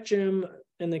the spectrum,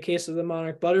 in the case of the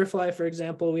monarch butterfly, for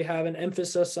example, we have an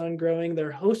emphasis on growing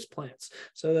their host plants,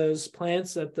 so those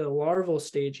plants that the larval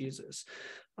stage uses.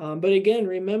 But again,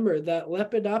 remember that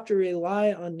Lepidoptera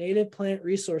rely on native plant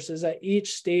resources at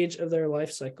each stage of their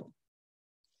life cycle.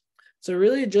 So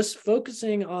really just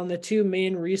focusing on the two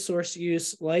main resource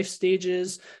use life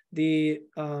stages, the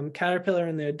caterpillar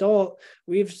and the adult,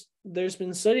 there's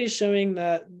been studies showing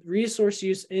that resource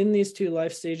use in these two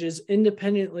life stages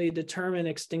independently determine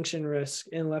extinction risk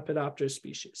in Lepidoptera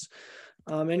species.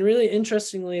 And really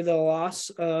interestingly, the loss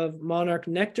of monarch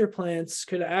nectar plants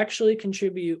could actually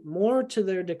contribute more to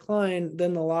their decline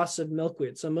than the loss of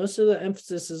milkweed. So most of the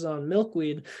emphasis is on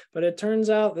milkweed, but it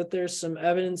turns out that there's some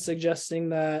evidence suggesting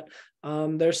that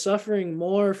they're suffering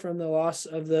more from the loss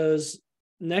of those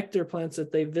nectar plants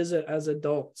that they visit as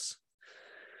adults.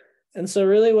 And so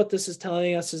really what this is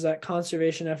telling us is that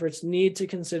conservation efforts need to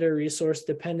consider resource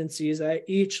dependencies at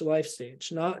each life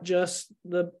stage, not just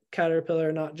the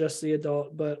caterpillar, not just the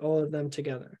adult, but all of them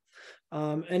together.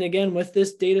 And again, with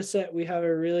this data set, we have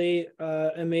a really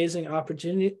amazing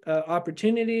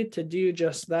opportunity to do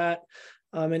just that.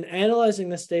 In analyzing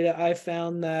this data, I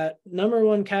found that number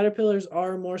one, caterpillars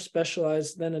are more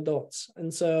specialized than adults.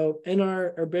 And so in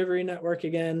our herbivory network,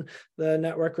 again, the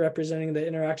network representing the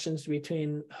interactions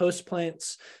between host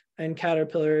plants and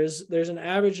caterpillars, there's an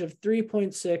average of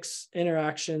 3.6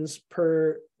 interactions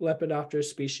per Lepidoptera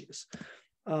species.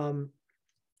 On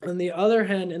the other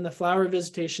hand, in the flower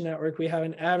visitation network, we have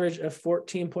an average of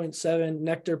 14.7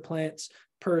 nectar plants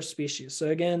per species. So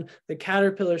again, the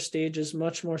caterpillar stage is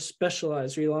much more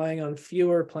specialized, relying on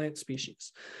fewer plant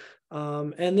species.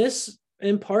 And this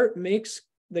in part makes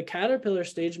the caterpillar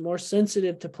stage more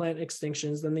sensitive to plant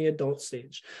extinctions than the adult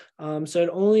stage. So it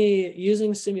only,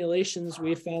 using simulations,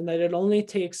 we found that it only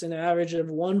takes an average of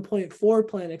 1.4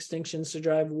 plant extinctions to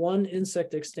drive one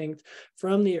insect extinct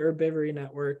from the herbivory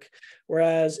network,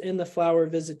 whereas in the flower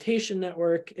visitation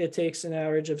network, it takes an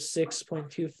average of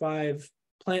 6.25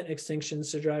 plant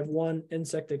extinctions to drive one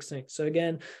insect extinct. So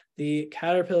again, the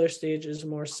caterpillar stage is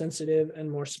more sensitive and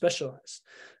more specialized.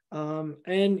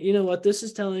 And you know what this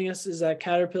is telling us is that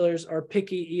caterpillars are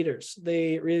picky eaters.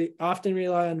 They really often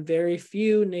rely on very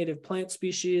few native plant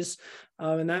species.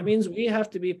 And that means we have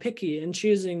to be picky in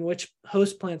choosing which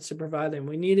host plants to provide them.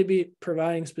 We need to be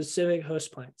providing specific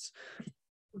host plants.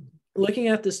 Looking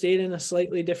at this data in a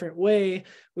slightly different way,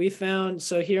 we found,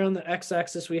 so here on the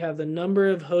x-axis, we have the number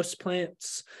of host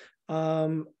plants.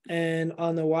 And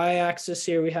on the y-axis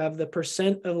here, we have the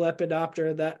percent of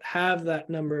Lepidoptera that have that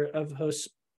number of host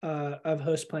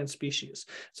plant species.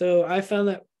 So I found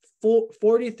that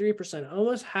 43%,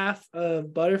 almost half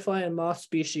of butterfly and moth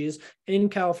species in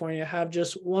California have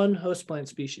just one host plant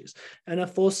species, and a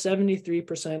full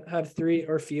 73% have 3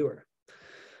 or fewer.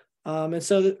 And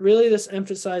so really this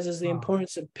emphasizes the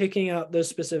importance of picking out those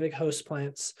specific host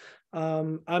plants.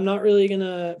 I'm not really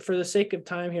gonna, for the sake of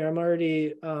time here, I'm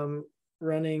already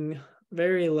running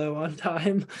very low on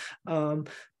time,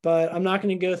 but I'm not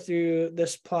going to go through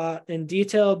this plot in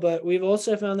detail, but we've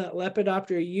also found that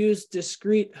Lepidoptera use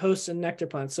discrete hosts and nectar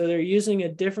plants. So they're using a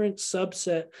different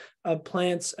subset of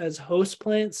plants as host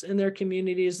plants in their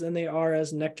communities than they are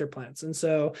as nectar plants. And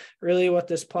so really what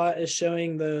this plot is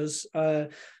showing those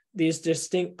these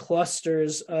distinct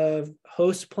clusters of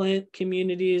host plant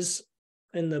communities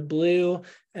in the blue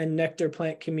and nectar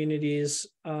plant communities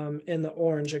in the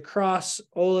orange across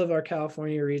all of our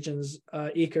California regions,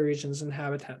 ecoregions and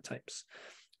habitat types.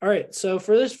 All right, so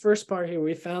for this first part here,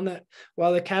 we found that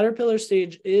while the caterpillar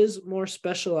stage is more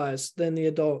specialized than the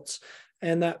adults,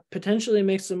 and that potentially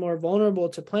makes them more vulnerable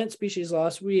to plant species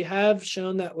loss, we have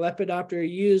shown that Lepidoptera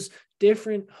use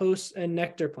different hosts and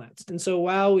nectar plants. And so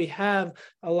while we have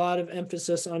a lot of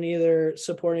emphasis on either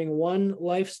supporting one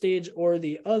life stage or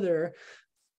the other,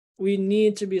 we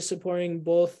need to be supporting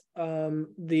both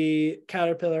the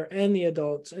caterpillar and the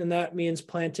adults, and that means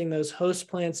planting those host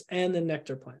plants and the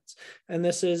nectar plants. And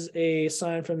this is a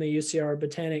sign from the UCR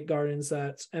Botanic Gardens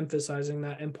that's emphasizing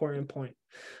that important point.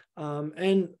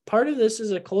 And part of this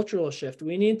is a cultural shift.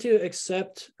 We need to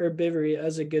accept herbivory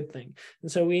as a good thing.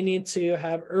 And so we need to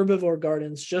have herbivore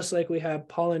gardens just like we have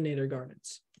pollinator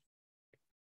gardens.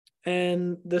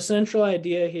 And the central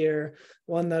idea here,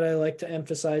 one that I like to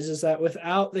emphasize, is that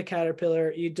without the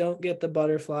caterpillar, you don't get the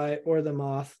butterfly or the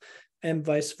moth, and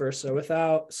vice versa.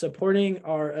 Without supporting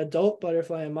our adult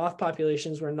butterfly and moth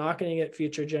populations, we're not going to get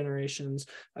future generations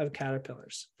of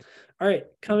caterpillars. All right,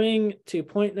 coming to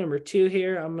point number 2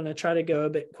 here, I'm going to try to go a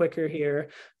bit quicker here.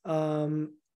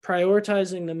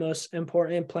 Prioritizing the most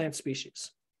important plant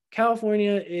species.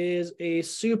 California is a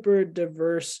super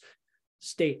diverse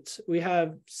state. We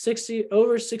have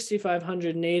over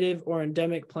 6,500 native or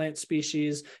endemic plant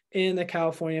species in the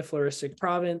California floristic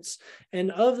province. And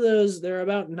of those, there are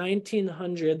about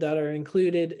 1,900 that are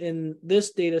included in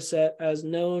this data set as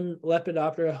known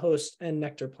Lepidoptera host and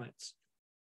nectar plants.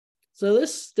 So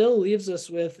this still leaves us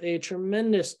with a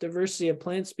tremendous diversity of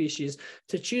plant species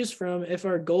to choose from if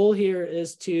our goal here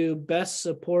is to best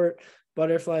support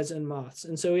butterflies and moths.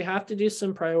 And so we have to do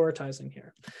some prioritizing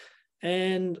here.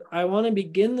 And I want to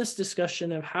begin this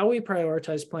discussion of how we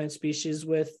prioritize plant species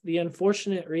with the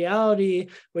unfortunate reality,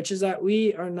 which is that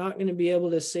we are not going to be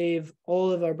able to save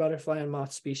all of our butterfly and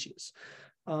moth species.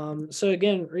 So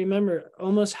again, remember,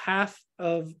 almost half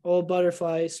of all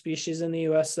butterfly species in the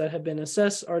US that have been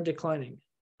assessed are declining,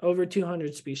 over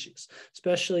 200 species,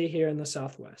 especially here in the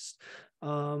Southwest.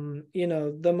 You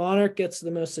know, the monarch gets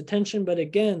the most attention, but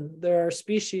again, there are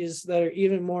species that are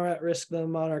even more at risk than the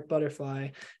monarch butterfly.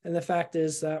 And the fact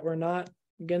is that we're not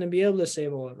going to be able to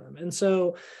save all of them. And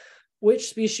so which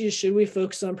species should we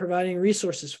focus on providing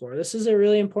resources for? This is a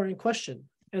really important question.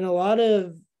 And a lot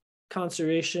of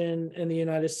conservation in the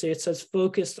United States has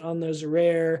focused on those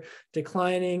rare,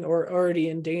 declining, or already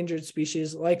endangered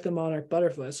species like the monarch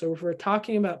butterfly. So if we're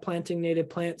talking about planting native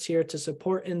plants here to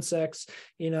support insects,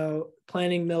 you know,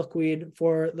 planting milkweed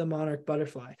for the monarch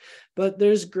butterfly. But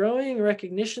there's growing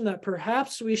recognition that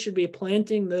perhaps we should be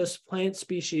planting those plant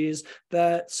species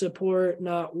that support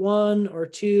not 1 or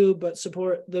 2, but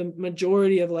support the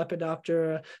majority of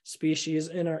Lepidoptera species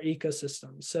in our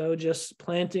ecosystem. So just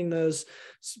planting those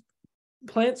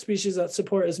plant species that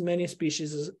support as many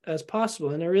species as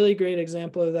possible. And a really great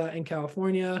example of that in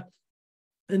California,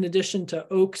 in addition to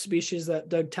oak species that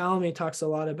Doug Tallamy talks a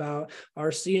lot about, are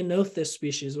ceanothus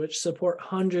species, which support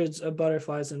hundreds of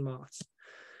butterflies and moths.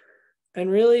 And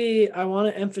really, I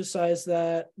want to emphasize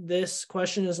that this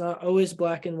question is not always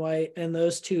black and white, and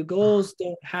those two goals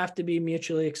don't have to be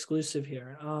mutually exclusive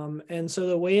here. And so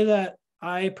the way that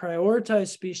I prioritize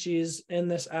species in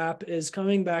this app is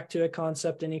coming back to a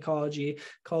concept in ecology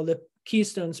called the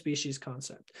keystone species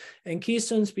concept. And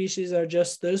keystone species are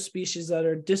just those species that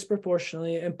are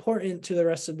disproportionately important to the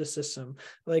rest of the system,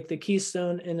 like the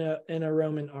keystone in a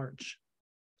Roman arch.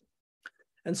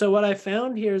 And so what I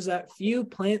found here is that few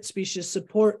plant species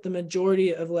support the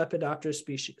majority of Lepidoptera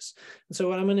species. And so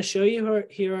what I'm going to show you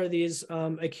here are these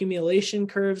accumulation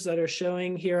curves that are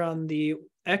showing here on the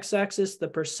x-axis the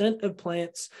percent of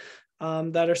plants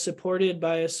that are supported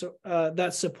by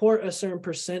that support a certain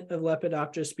percent of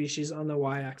Lepidoptera species on the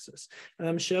y-axis. And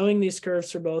I'm showing these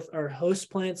curves for both our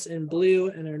host plants in blue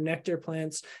and our nectar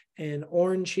plants in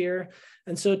orange here.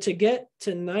 And so to get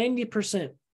to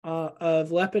 90% of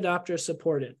Lepidoptera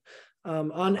supported,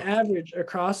 on average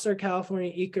across our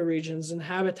California ecoregions and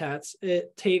habitats,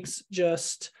 it takes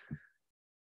just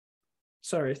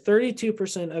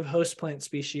 32% of host plant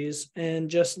species and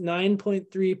just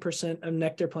 9.3% of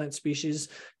nectar plant species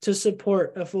to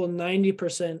support a full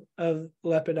 90% of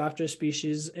Lepidoptera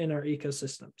species in our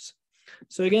ecosystems.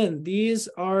 So again, these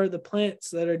are the plants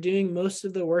that are doing most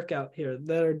of the work out here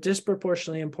that are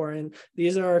disproportionately important.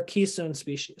 These are our keystone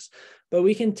species. But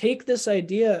we can take this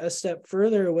idea a step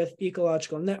further with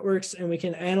ecological networks, and we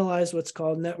can analyze what's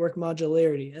called network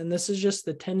modularity. And this is just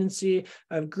the tendency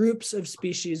of groups of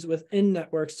species within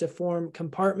networks to form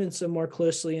compartments of more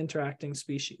closely interacting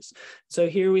species. So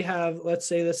here we have, let's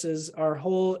say this is our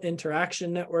whole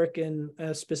interaction network in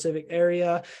a specific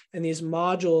area, and these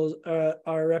modules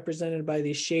are represented by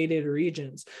these shaded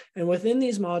regions. And within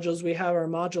these modules, we have our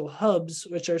module hubs,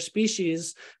 which are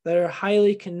species that are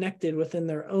highly connected within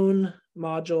their own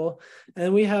module.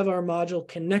 And we have our module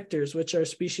connectors, which are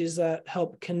species that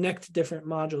help connect different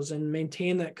modules and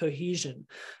maintain that cohesion.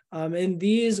 And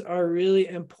these are really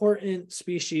important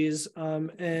species.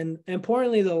 And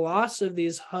importantly, the loss of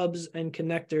these hubs and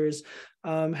connectors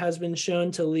has been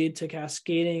shown to lead to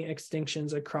cascading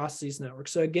extinctions across these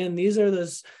networks. So again, these are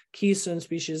those keystone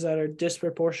species that are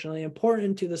disproportionately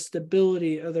important to the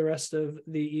stability of the rest of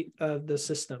the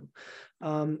system.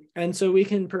 And so we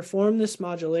can perform this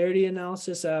modularity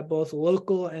analysis at both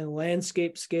local and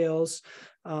landscape scales.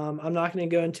 I'm not going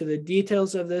to go into the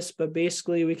details of this, but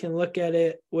basically we can look at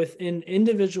it within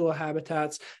individual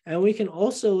habitats, and we can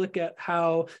also look at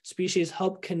how species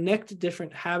help connect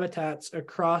different habitats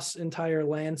across entire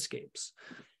landscapes.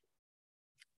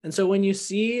 And so when you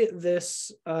see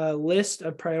this list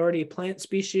of priority plant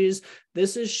species,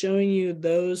 this is showing you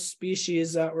those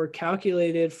species that were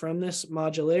calculated from this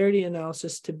modularity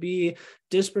analysis to be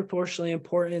disproportionately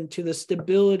important to the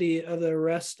stability of the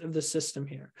rest of the system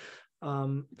here.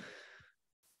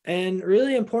 And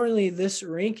really importantly, this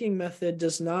ranking method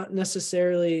does not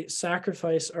necessarily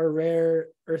sacrifice our rare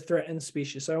or threatened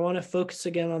species. So I want to focus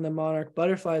again on the monarch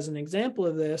butterfly as an example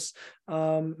of this.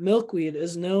 Milkweed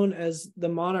is known as the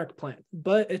monarch plant,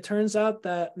 but it turns out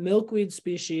that milkweed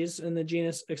species in the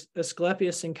genus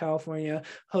Asclepius in California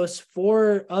hosts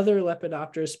 4 other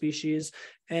Lepidoptera species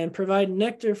and provide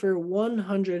nectar for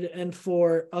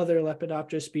 104 other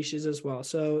Lepidoptera species as well.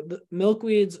 So the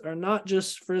milkweeds are not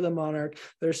just for the monarch,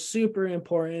 they're super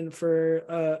important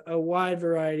for a wide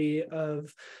variety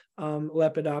of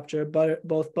Lepidoptera,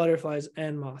 both butterflies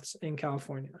and moths in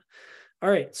California. All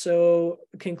right, so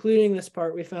concluding this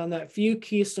part, we found that few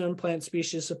keystone plant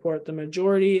species support the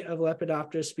majority of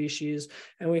Lepidoptera species,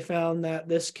 and we found that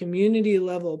this community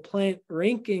level plant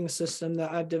ranking system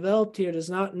that I've developed here does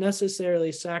not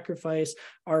necessarily sacrifice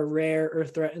our rare or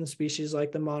threatened species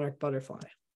like the monarch butterfly.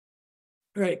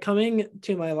 All right, coming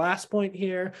to my last point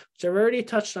here, which I've already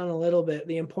touched on a little bit,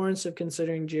 the importance of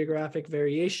considering geographic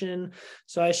variation.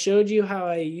 So I showed you how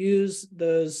I use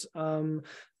those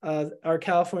our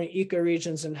California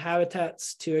ecoregions and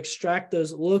habitats to extract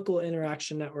those local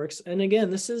interaction networks. And again,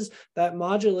 this is that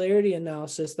modularity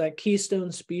analysis, that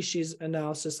keystone species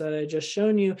analysis that I just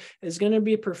shown you is going to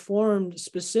be performed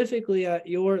specifically at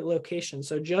your location.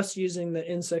 So just using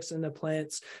the insects and the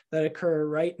plants that occur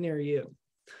right near you.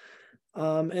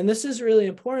 And this is really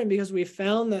important because we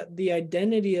found that the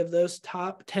identity of those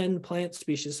top 10 plant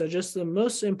species, so just the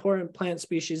most important plant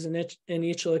species in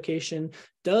each location,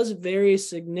 does vary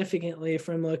significantly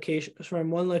from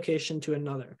one location to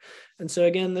another. And so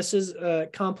again, this is a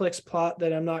complex plot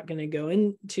that I'm not going to go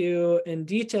into in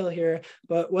detail here,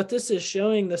 but what this is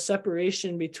showing, the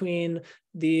separation between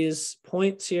these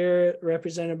points here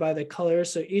represented by the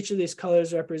colors. So each of these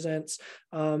colors represents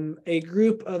a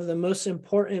group of the most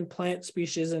important plant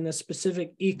species in a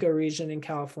specific ecoregion in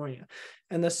California.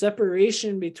 And the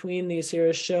separation between these here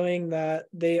is showing that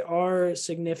they are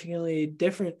significantly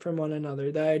different from one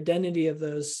another. The identity of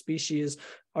those species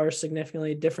are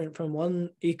significantly different from one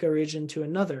ecoregion to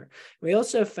another. We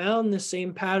also found the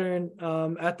same pattern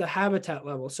at the habitat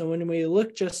level. So when we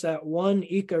look just at one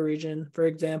ecoregion, for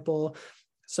example,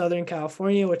 Southern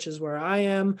California, which is where I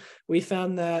am, we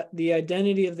found that the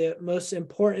identity of the most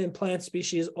important plant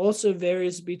species also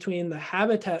varies between the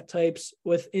habitat types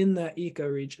within that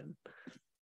ecoregion.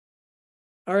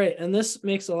 All right, and this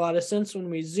makes a lot of sense when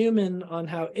we zoom in on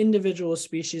how individual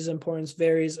species importance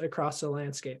varies across the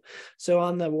landscape. So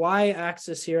on the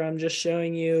y-axis here, I'm just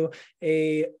showing you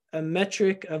a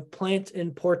metric of plant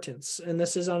importance, and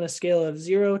this is on a scale of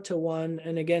 0 to 1,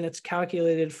 and again, it's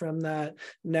calculated from that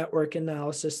network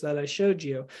analysis that I showed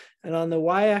you. And on the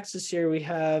y-axis here, we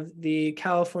have the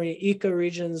California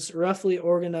ecoregions roughly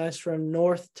organized from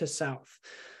north to south.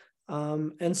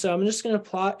 And so I'm just going to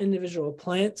plot individual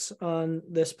plants on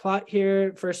this plot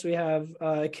here. First, we have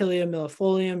Achillea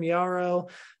millefolium, yarrow.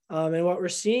 And what we're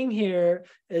seeing here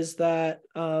is that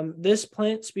this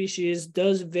plant species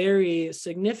does vary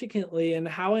significantly in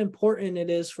how important it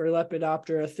is for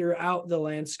Lepidoptera throughout the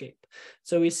landscape.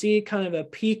 So we see kind of a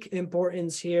peak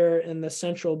importance here in the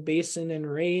Central Basin and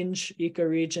Range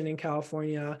ecoregion in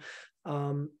California.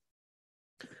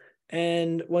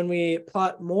 And when we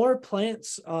plot more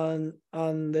plants on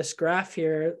this graph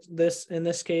here, in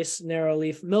this case, narrow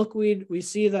leaf milkweed, we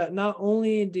see that not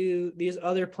only do these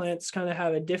other plants kind of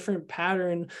have a different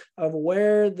pattern of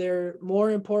where they're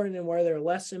more important and where they're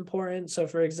less important. So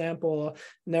for example,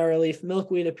 narrow leaf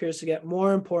milkweed appears to get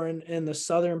more important in the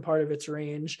southern part of its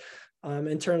range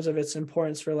in terms of its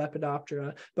importance for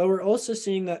Lepidoptera. But we're also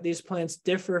seeing that these plants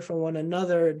differ from one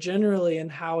another generally in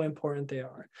how important they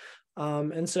are.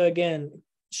 And so again,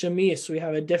 chamise, we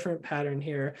have a different pattern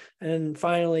here. And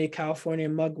finally, California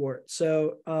mugwort.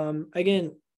 So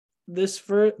again,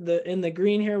 in the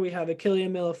green here, we have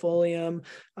Achillea millefolium,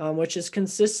 which is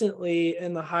consistently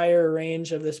in the higher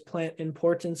range of this plant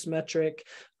importance metric.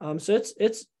 So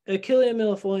it's Achillea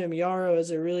millefolium yarrow is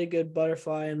a really good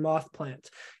butterfly and moth plant.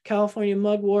 California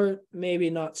mugwort, maybe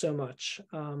not so much.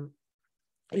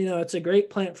 It's a great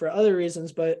plant for other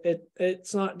reasons, but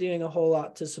it's not doing a whole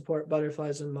lot to support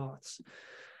butterflies and moths.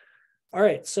 All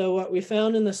right, so what we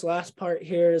found in this last part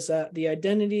here is that the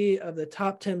identity of the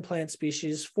top 10 plant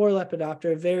species for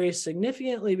Lepidoptera varies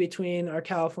significantly between our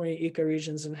California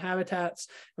ecoregions and habitats.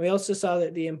 And we also saw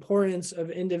that the importance of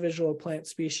individual plant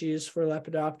species for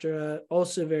Lepidoptera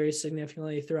also varies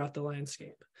significantly throughout the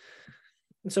landscape.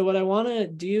 And so what I want to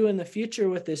do in the future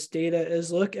with this data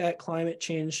is look at climate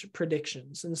change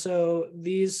predictions. And so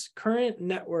these current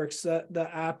networks that the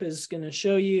app is going to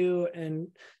show you and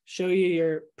show you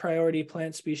your priority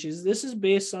plant species, this is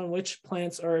based on which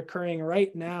plants are occurring right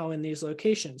now in these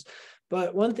locations.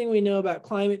 But one thing we know about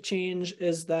climate change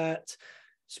is that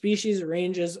species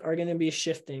ranges are going to be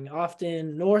shifting,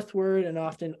 often northward and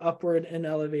often upward in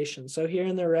elevation. So here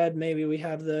in the red, maybe we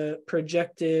have the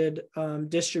projected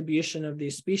distribution of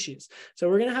these species. So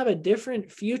we're going to have a different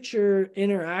future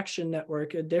interaction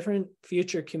network, a different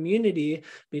future community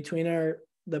between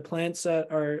the plants that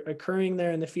are occurring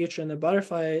there in the future and the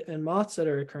butterfly and moths that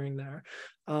are occurring there.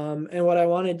 And what I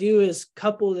want to do is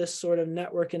couple this sort of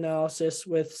network analysis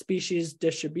with species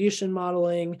distribution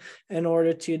modeling in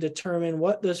order to determine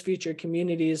what those future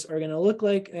communities are going to look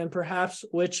like and perhaps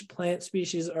which plant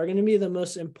species are going to be the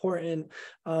most important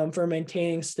for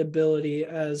maintaining stability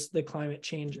as the climate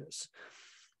changes.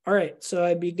 All right, so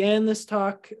I began this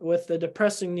talk with the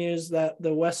depressing news that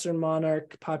the Western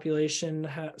monarch population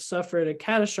suffered a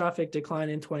catastrophic decline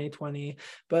in 2020.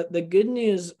 But the good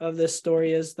news of this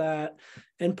story is that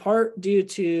in part due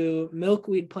to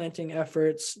milkweed planting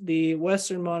efforts, the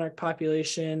Western monarch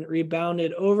population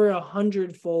rebounded over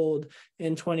 100-fold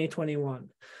in 2021.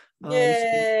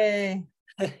 Yay!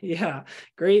 Yeah,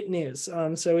 great news.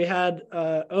 So we had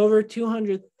over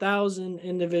 200,000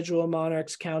 individual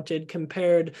monarchs counted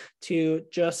compared to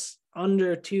just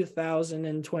under 2,000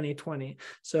 in 2020.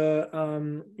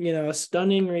 So, a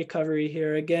stunning recovery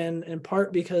here, again, in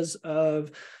part because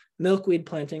of milkweed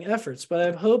planting efforts.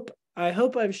 But I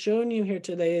hope I've shown you here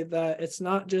today that it's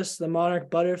not just the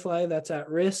monarch butterfly that's at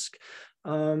risk.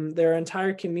 There are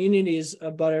entire communities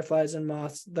of butterflies and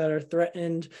moths that are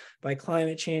threatened by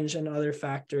climate change and other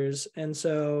factors. And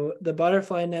so the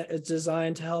butterfly net is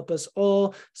designed to help us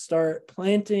all start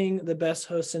planting the best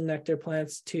hosts and nectar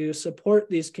plants to support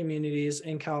these communities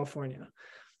in California.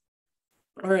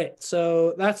 All right,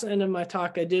 so that's the end of my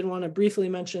talk. I did want to briefly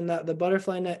mention that the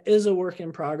butterfly net is a work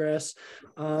in progress.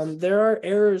 There are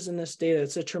errors in this data.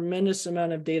 It's a tremendous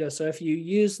amount of data. So if you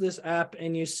use this app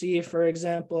and you see, for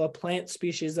example, a plant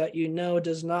species that you know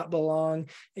does not belong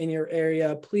in your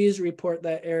area, please report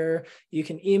that error. You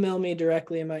can email me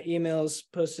directly, and my email is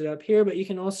posted up here, but you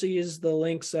can also use the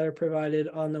links that are provided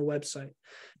on the website.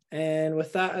 And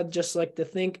with that, I'd just like to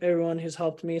thank everyone who's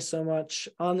helped me so much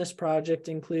on this project,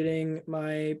 including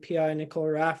my PI, Nicole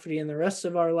Rafferty, and the rest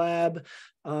of our lab.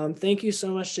 Thank you so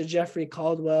much to Jeffrey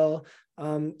Caldwell.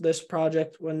 This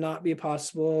project would not be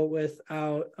possible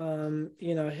without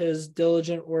his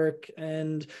diligent work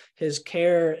and his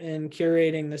care in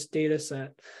curating this data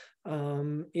set.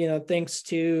 Thanks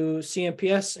to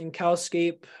CMPS and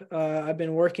CalScape, I've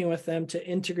been working with them to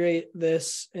integrate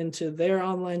this into their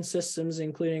online systems,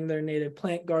 including their native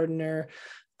plant gardener,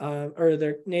 or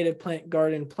their native plant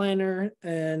garden planner.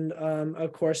 And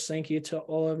of course, thank you to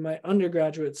all of my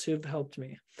undergraduates who've helped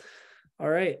me. All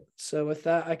right, so with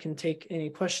that, I can take any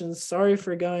questions. Sorry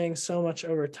for going so much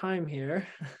over time here.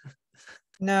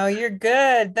 No, you're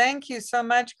good. Thank you so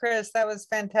much, Chris. That was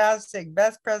fantastic.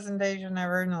 Best presentation I've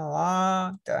heard in a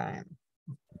long time.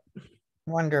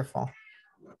 Wonderful.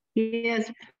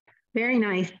 Yes, very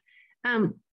nice.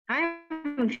 I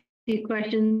have a few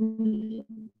questions,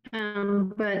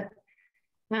 but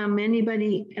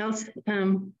anybody else?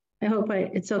 I hope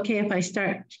it's okay if I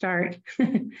start.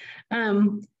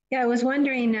 Yeah, I was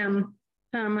wondering.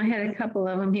 I had a couple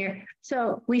of them here.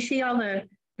 So we see all the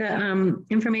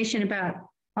information about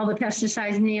all the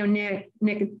pesticides,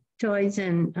 neonicotinoids,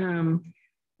 and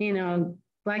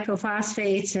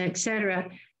glycophosphates, et cetera.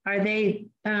 Are they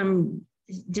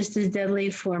just as deadly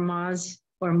for moths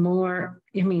or more,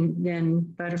 than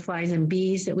butterflies and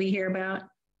bees that we hear about?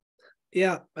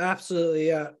 Yeah, absolutely.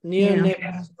 Yeah.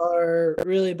 Neonics are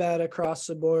really bad across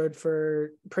the board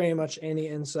for pretty much any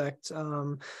insect.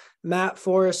 Matt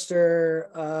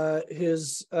Forrester,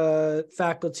 who's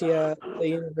faculty at the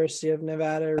University of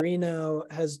Nevada, Reno,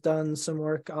 has done some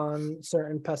work on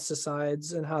certain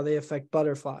pesticides and how they affect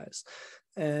butterflies.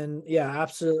 And yeah,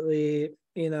 absolutely,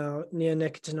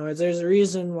 neonicotinoids. There's a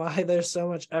reason why there's so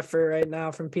much effort right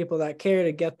now from people that care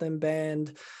to get them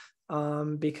banned,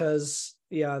 because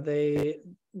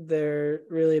they're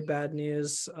really bad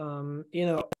news.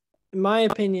 My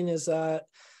opinion is that,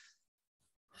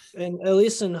 and at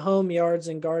least in home yards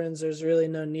and gardens, there's really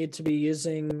no need to be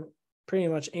using pretty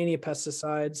much any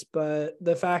pesticides. But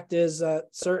the fact is that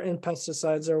certain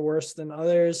pesticides are worse than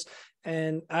others,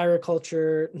 and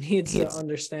agriculture needs to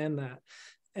understand that.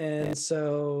 And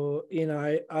so,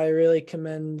 I really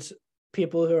commend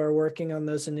people who are working on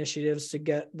those initiatives to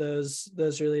get those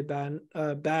really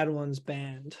bad ones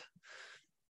banned.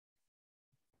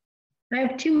 I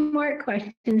have two more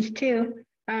questions too.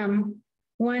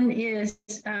 One is,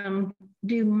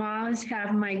 do moths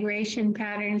have migration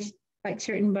patterns like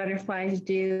certain butterflies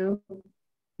do,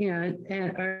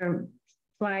 or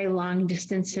fly long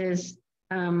distances?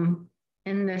 And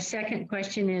the second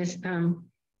question is,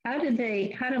 how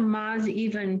do moths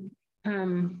even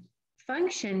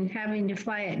function having to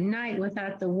fly at night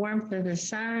without the warmth of the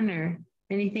sun or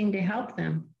anything to help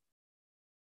them?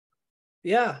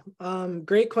 Yeah,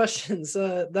 great questions.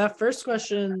 That first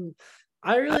question,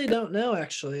 I really don't know,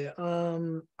 actually.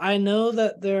 I know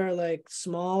that there are like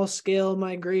small scale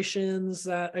migrations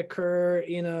that occur.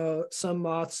 Some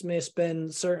moths may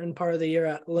spend certain part of the year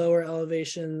at lower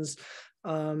elevations,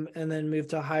 and then move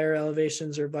to higher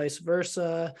elevations, or vice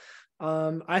versa.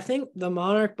 I think the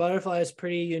monarch butterfly is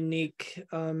pretty unique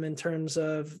in terms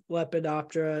of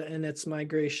Lepidoptera and its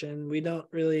migration.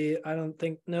 I don't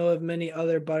think know of many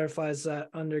other butterflies that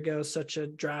undergo such a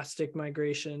drastic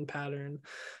migration pattern.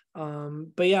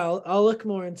 But yeah, I'll look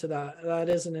more into that. That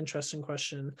is an interesting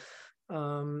question.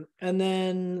 And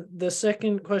then the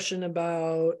second question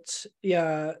about,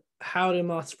 how do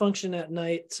moths function at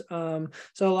night? So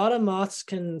a lot of moths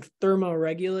can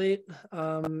thermoregulate.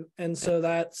 And so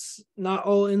that's not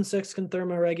all insects can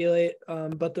thermoregulate,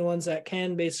 but the ones that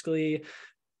can basically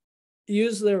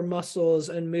use their muscles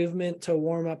and movement to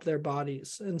warm up their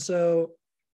bodies. And so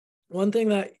one thing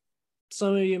that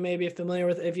some of you may be familiar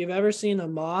with, if you've ever seen a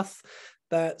moth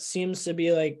that seems to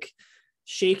be like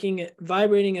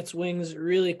vibrating its wings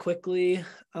really quickly,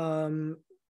 sometimes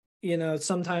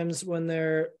when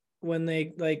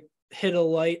they like hit a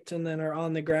light and then are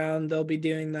on the ground, they'll be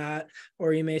doing that.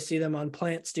 Or you may see them on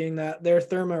plants doing that. They're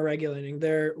thermoregulating.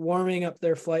 They're warming up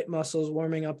their flight muscles,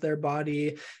 warming up their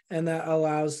body, and that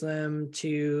allows them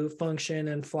to function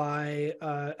and fly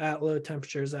at low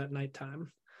temperatures at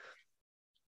nighttime.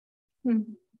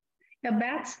 Yeah,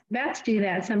 bats do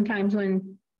that sometimes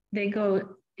when they're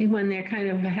kind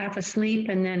of half asleep,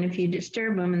 and then if you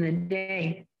disturb them in the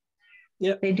day,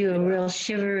 they do a real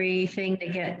shivery thing to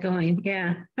get going.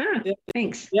 Yeah.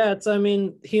 Thanks. Yeah, I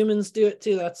mean, humans do it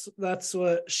too. That's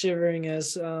what shivering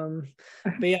is. But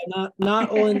yeah, not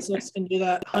all insects can do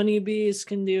that. Honeybees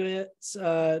can do it.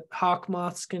 Hawk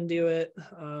moths can do it.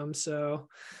 So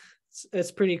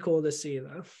it's pretty cool to see,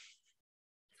 though.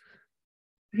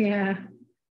 Yeah.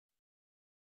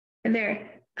 Are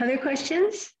there other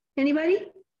questions? Anybody?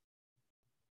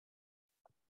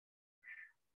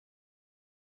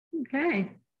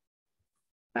 Okay.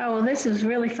 Oh, well, this is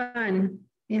really fun.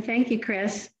 Yeah, thank you,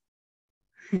 Chris.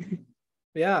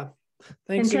 Yeah.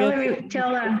 Thanks. And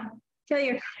tell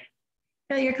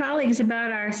your colleagues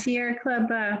about our Sierra Club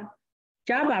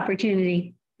job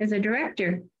opportunity as a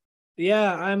director.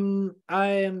 Yeah, I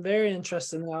am very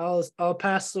interested in that. I'll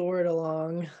pass the word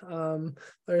along.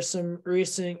 There's some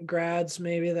recent grads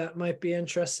maybe that might be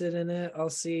interested in it. I'll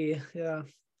see. Yeah.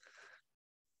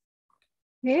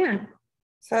 Yeah.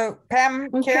 So Pam,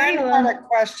 Okay, Karen had a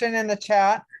question in the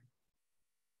chat.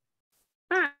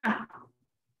 I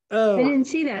Oh, didn't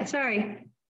see that. Sorry.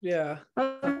 yeah.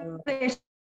 Oh, there's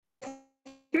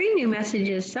 3 new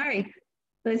messages. Sorry.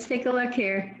 Let's take a look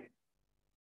here.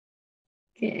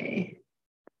 Okay.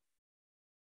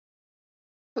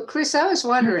 But Chris, I was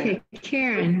wondering, Okay,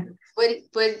 Karen.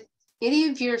 would any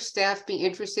of your staff be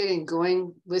interested in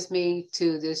going with me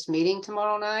to this meeting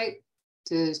tomorrow night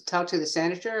to talk to the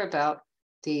senator about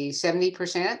the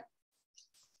 70%?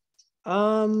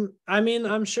 I mean,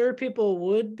 I'm sure people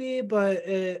would be, but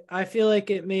I feel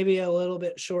like it may be a little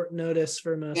bit short notice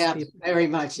for most people. Very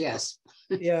much, yes.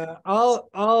 Yeah,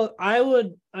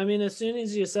 I mean, as soon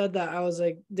as you said that, I was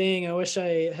like, dang, I wish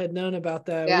I had known about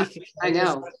that a week ago. I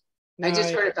know. I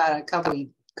just I heard about it a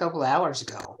couple hours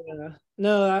ago. Yeah.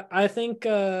 No, I think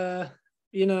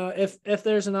if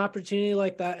there's an opportunity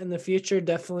like that in the future,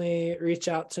 definitely reach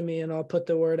out to me and I'll put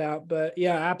the word out. But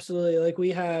yeah, absolutely. Like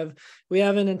we have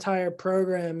an entire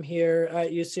program here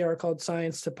at UCR called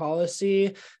Science to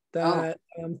Policy that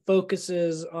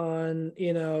focuses on,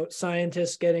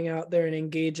 scientists getting out there and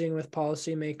engaging with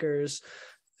policymakers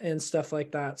and stuff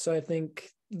like that. So I think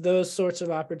those sorts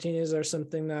of opportunities are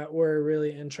something that we're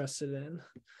really interested in.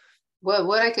 Well,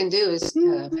 what I can do is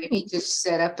maybe just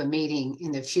set up a meeting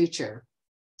in the future.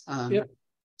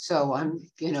 So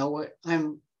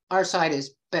our side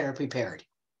is better prepared,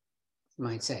 you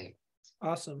might say.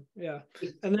 Awesome. Yeah.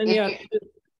 And then,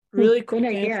 really quick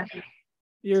answer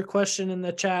your question in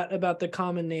the chat about the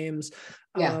common names.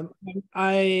 Yeah.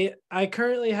 I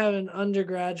currently have an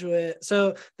undergraduate.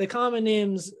 So the common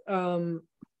names,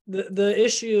 the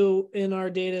issue in our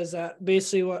data is that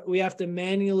basically what we have to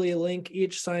manually link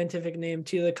each scientific name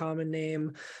to the common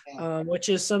name, which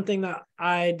is something that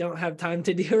I don't have time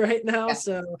to do right now.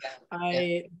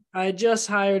 I just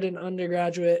hired an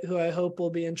undergraduate who I hope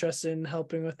will be interested in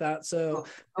helping with that. So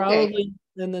probably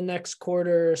in the next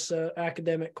quarter or so,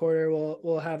 academic quarter,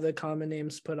 we'll have the common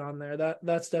names put on there.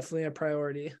 That's definitely a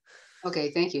priority.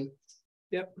 Okay, thank you.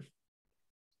 Yep.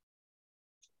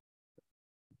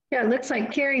 Yeah, it looks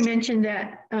like Carrie mentioned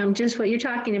that just what you're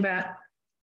talking about.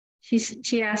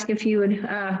 She asked if you would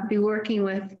be working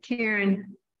with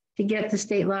Karen to get the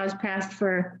state laws passed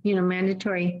for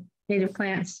mandatory native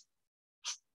plants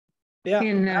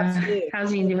in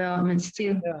housing developments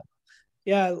too.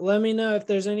 Yeah, let me know if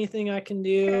there's anything I can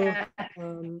do.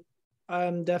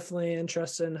 I'm definitely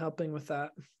interested in helping with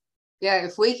that. Yeah,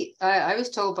 I was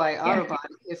told by Audubon,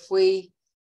 if we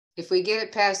get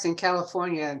it passed in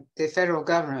California, the federal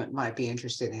government might be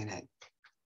interested in it,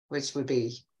 which would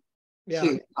be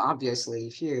huge, obviously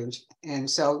huge. And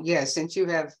so, yeah, since you're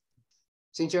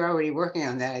already working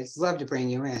on that, I'd love to bring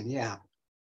you in. Yeah.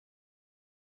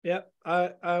 Yep,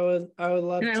 I would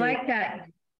love to. I like that.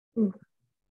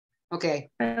 Okay.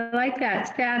 I like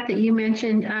that stat that you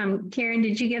mentioned. Karen,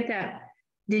 did you get that?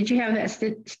 Did you have that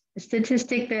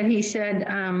statistic that he said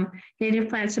native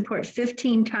plants support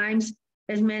 15 times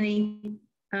as many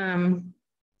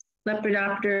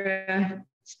Lepidoptera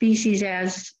species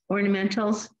as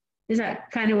ornamentals? Is that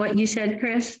kind of what you said,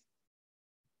 Chris?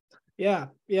 Yeah,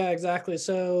 exactly.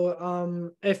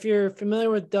 So if you're familiar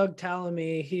with Doug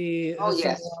Tallamy, he has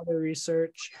done a lot of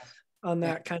research.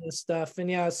 that kind of stuff. And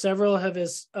yeah, several of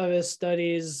his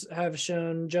studies have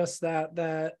shown just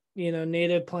that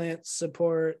native plants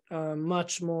support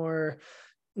much more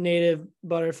native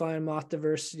butterfly and moth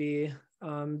diversity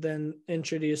than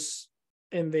introduced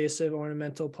invasive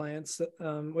ornamental plants,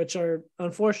 which are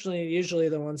unfortunately usually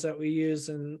the ones that we use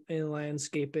in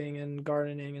landscaping and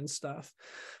gardening and stuff.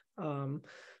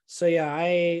 So yeah,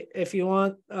 if you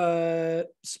want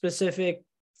specific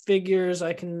figures,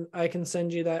 I can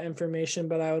send you that information,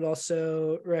 but I would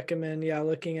also recommend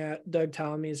looking at Doug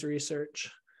Tallamy's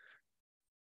research.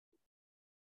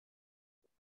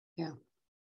 Yeah.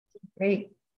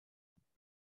 Great.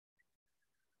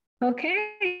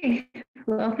 Okay,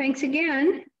 well, thanks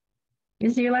again.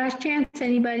 This is your last chance,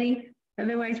 anybody.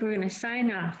 Otherwise, we're going to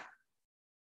sign off.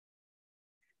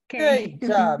 Okay.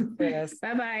 Good job, Chris.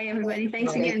 Bye-bye, everybody.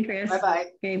 Thanks Okay. again, Chris. Bye-bye.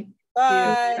 Okay.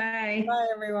 Bye. Bye. Bye,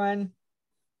 everyone.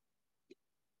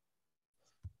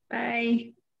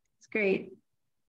 Bye. It's great.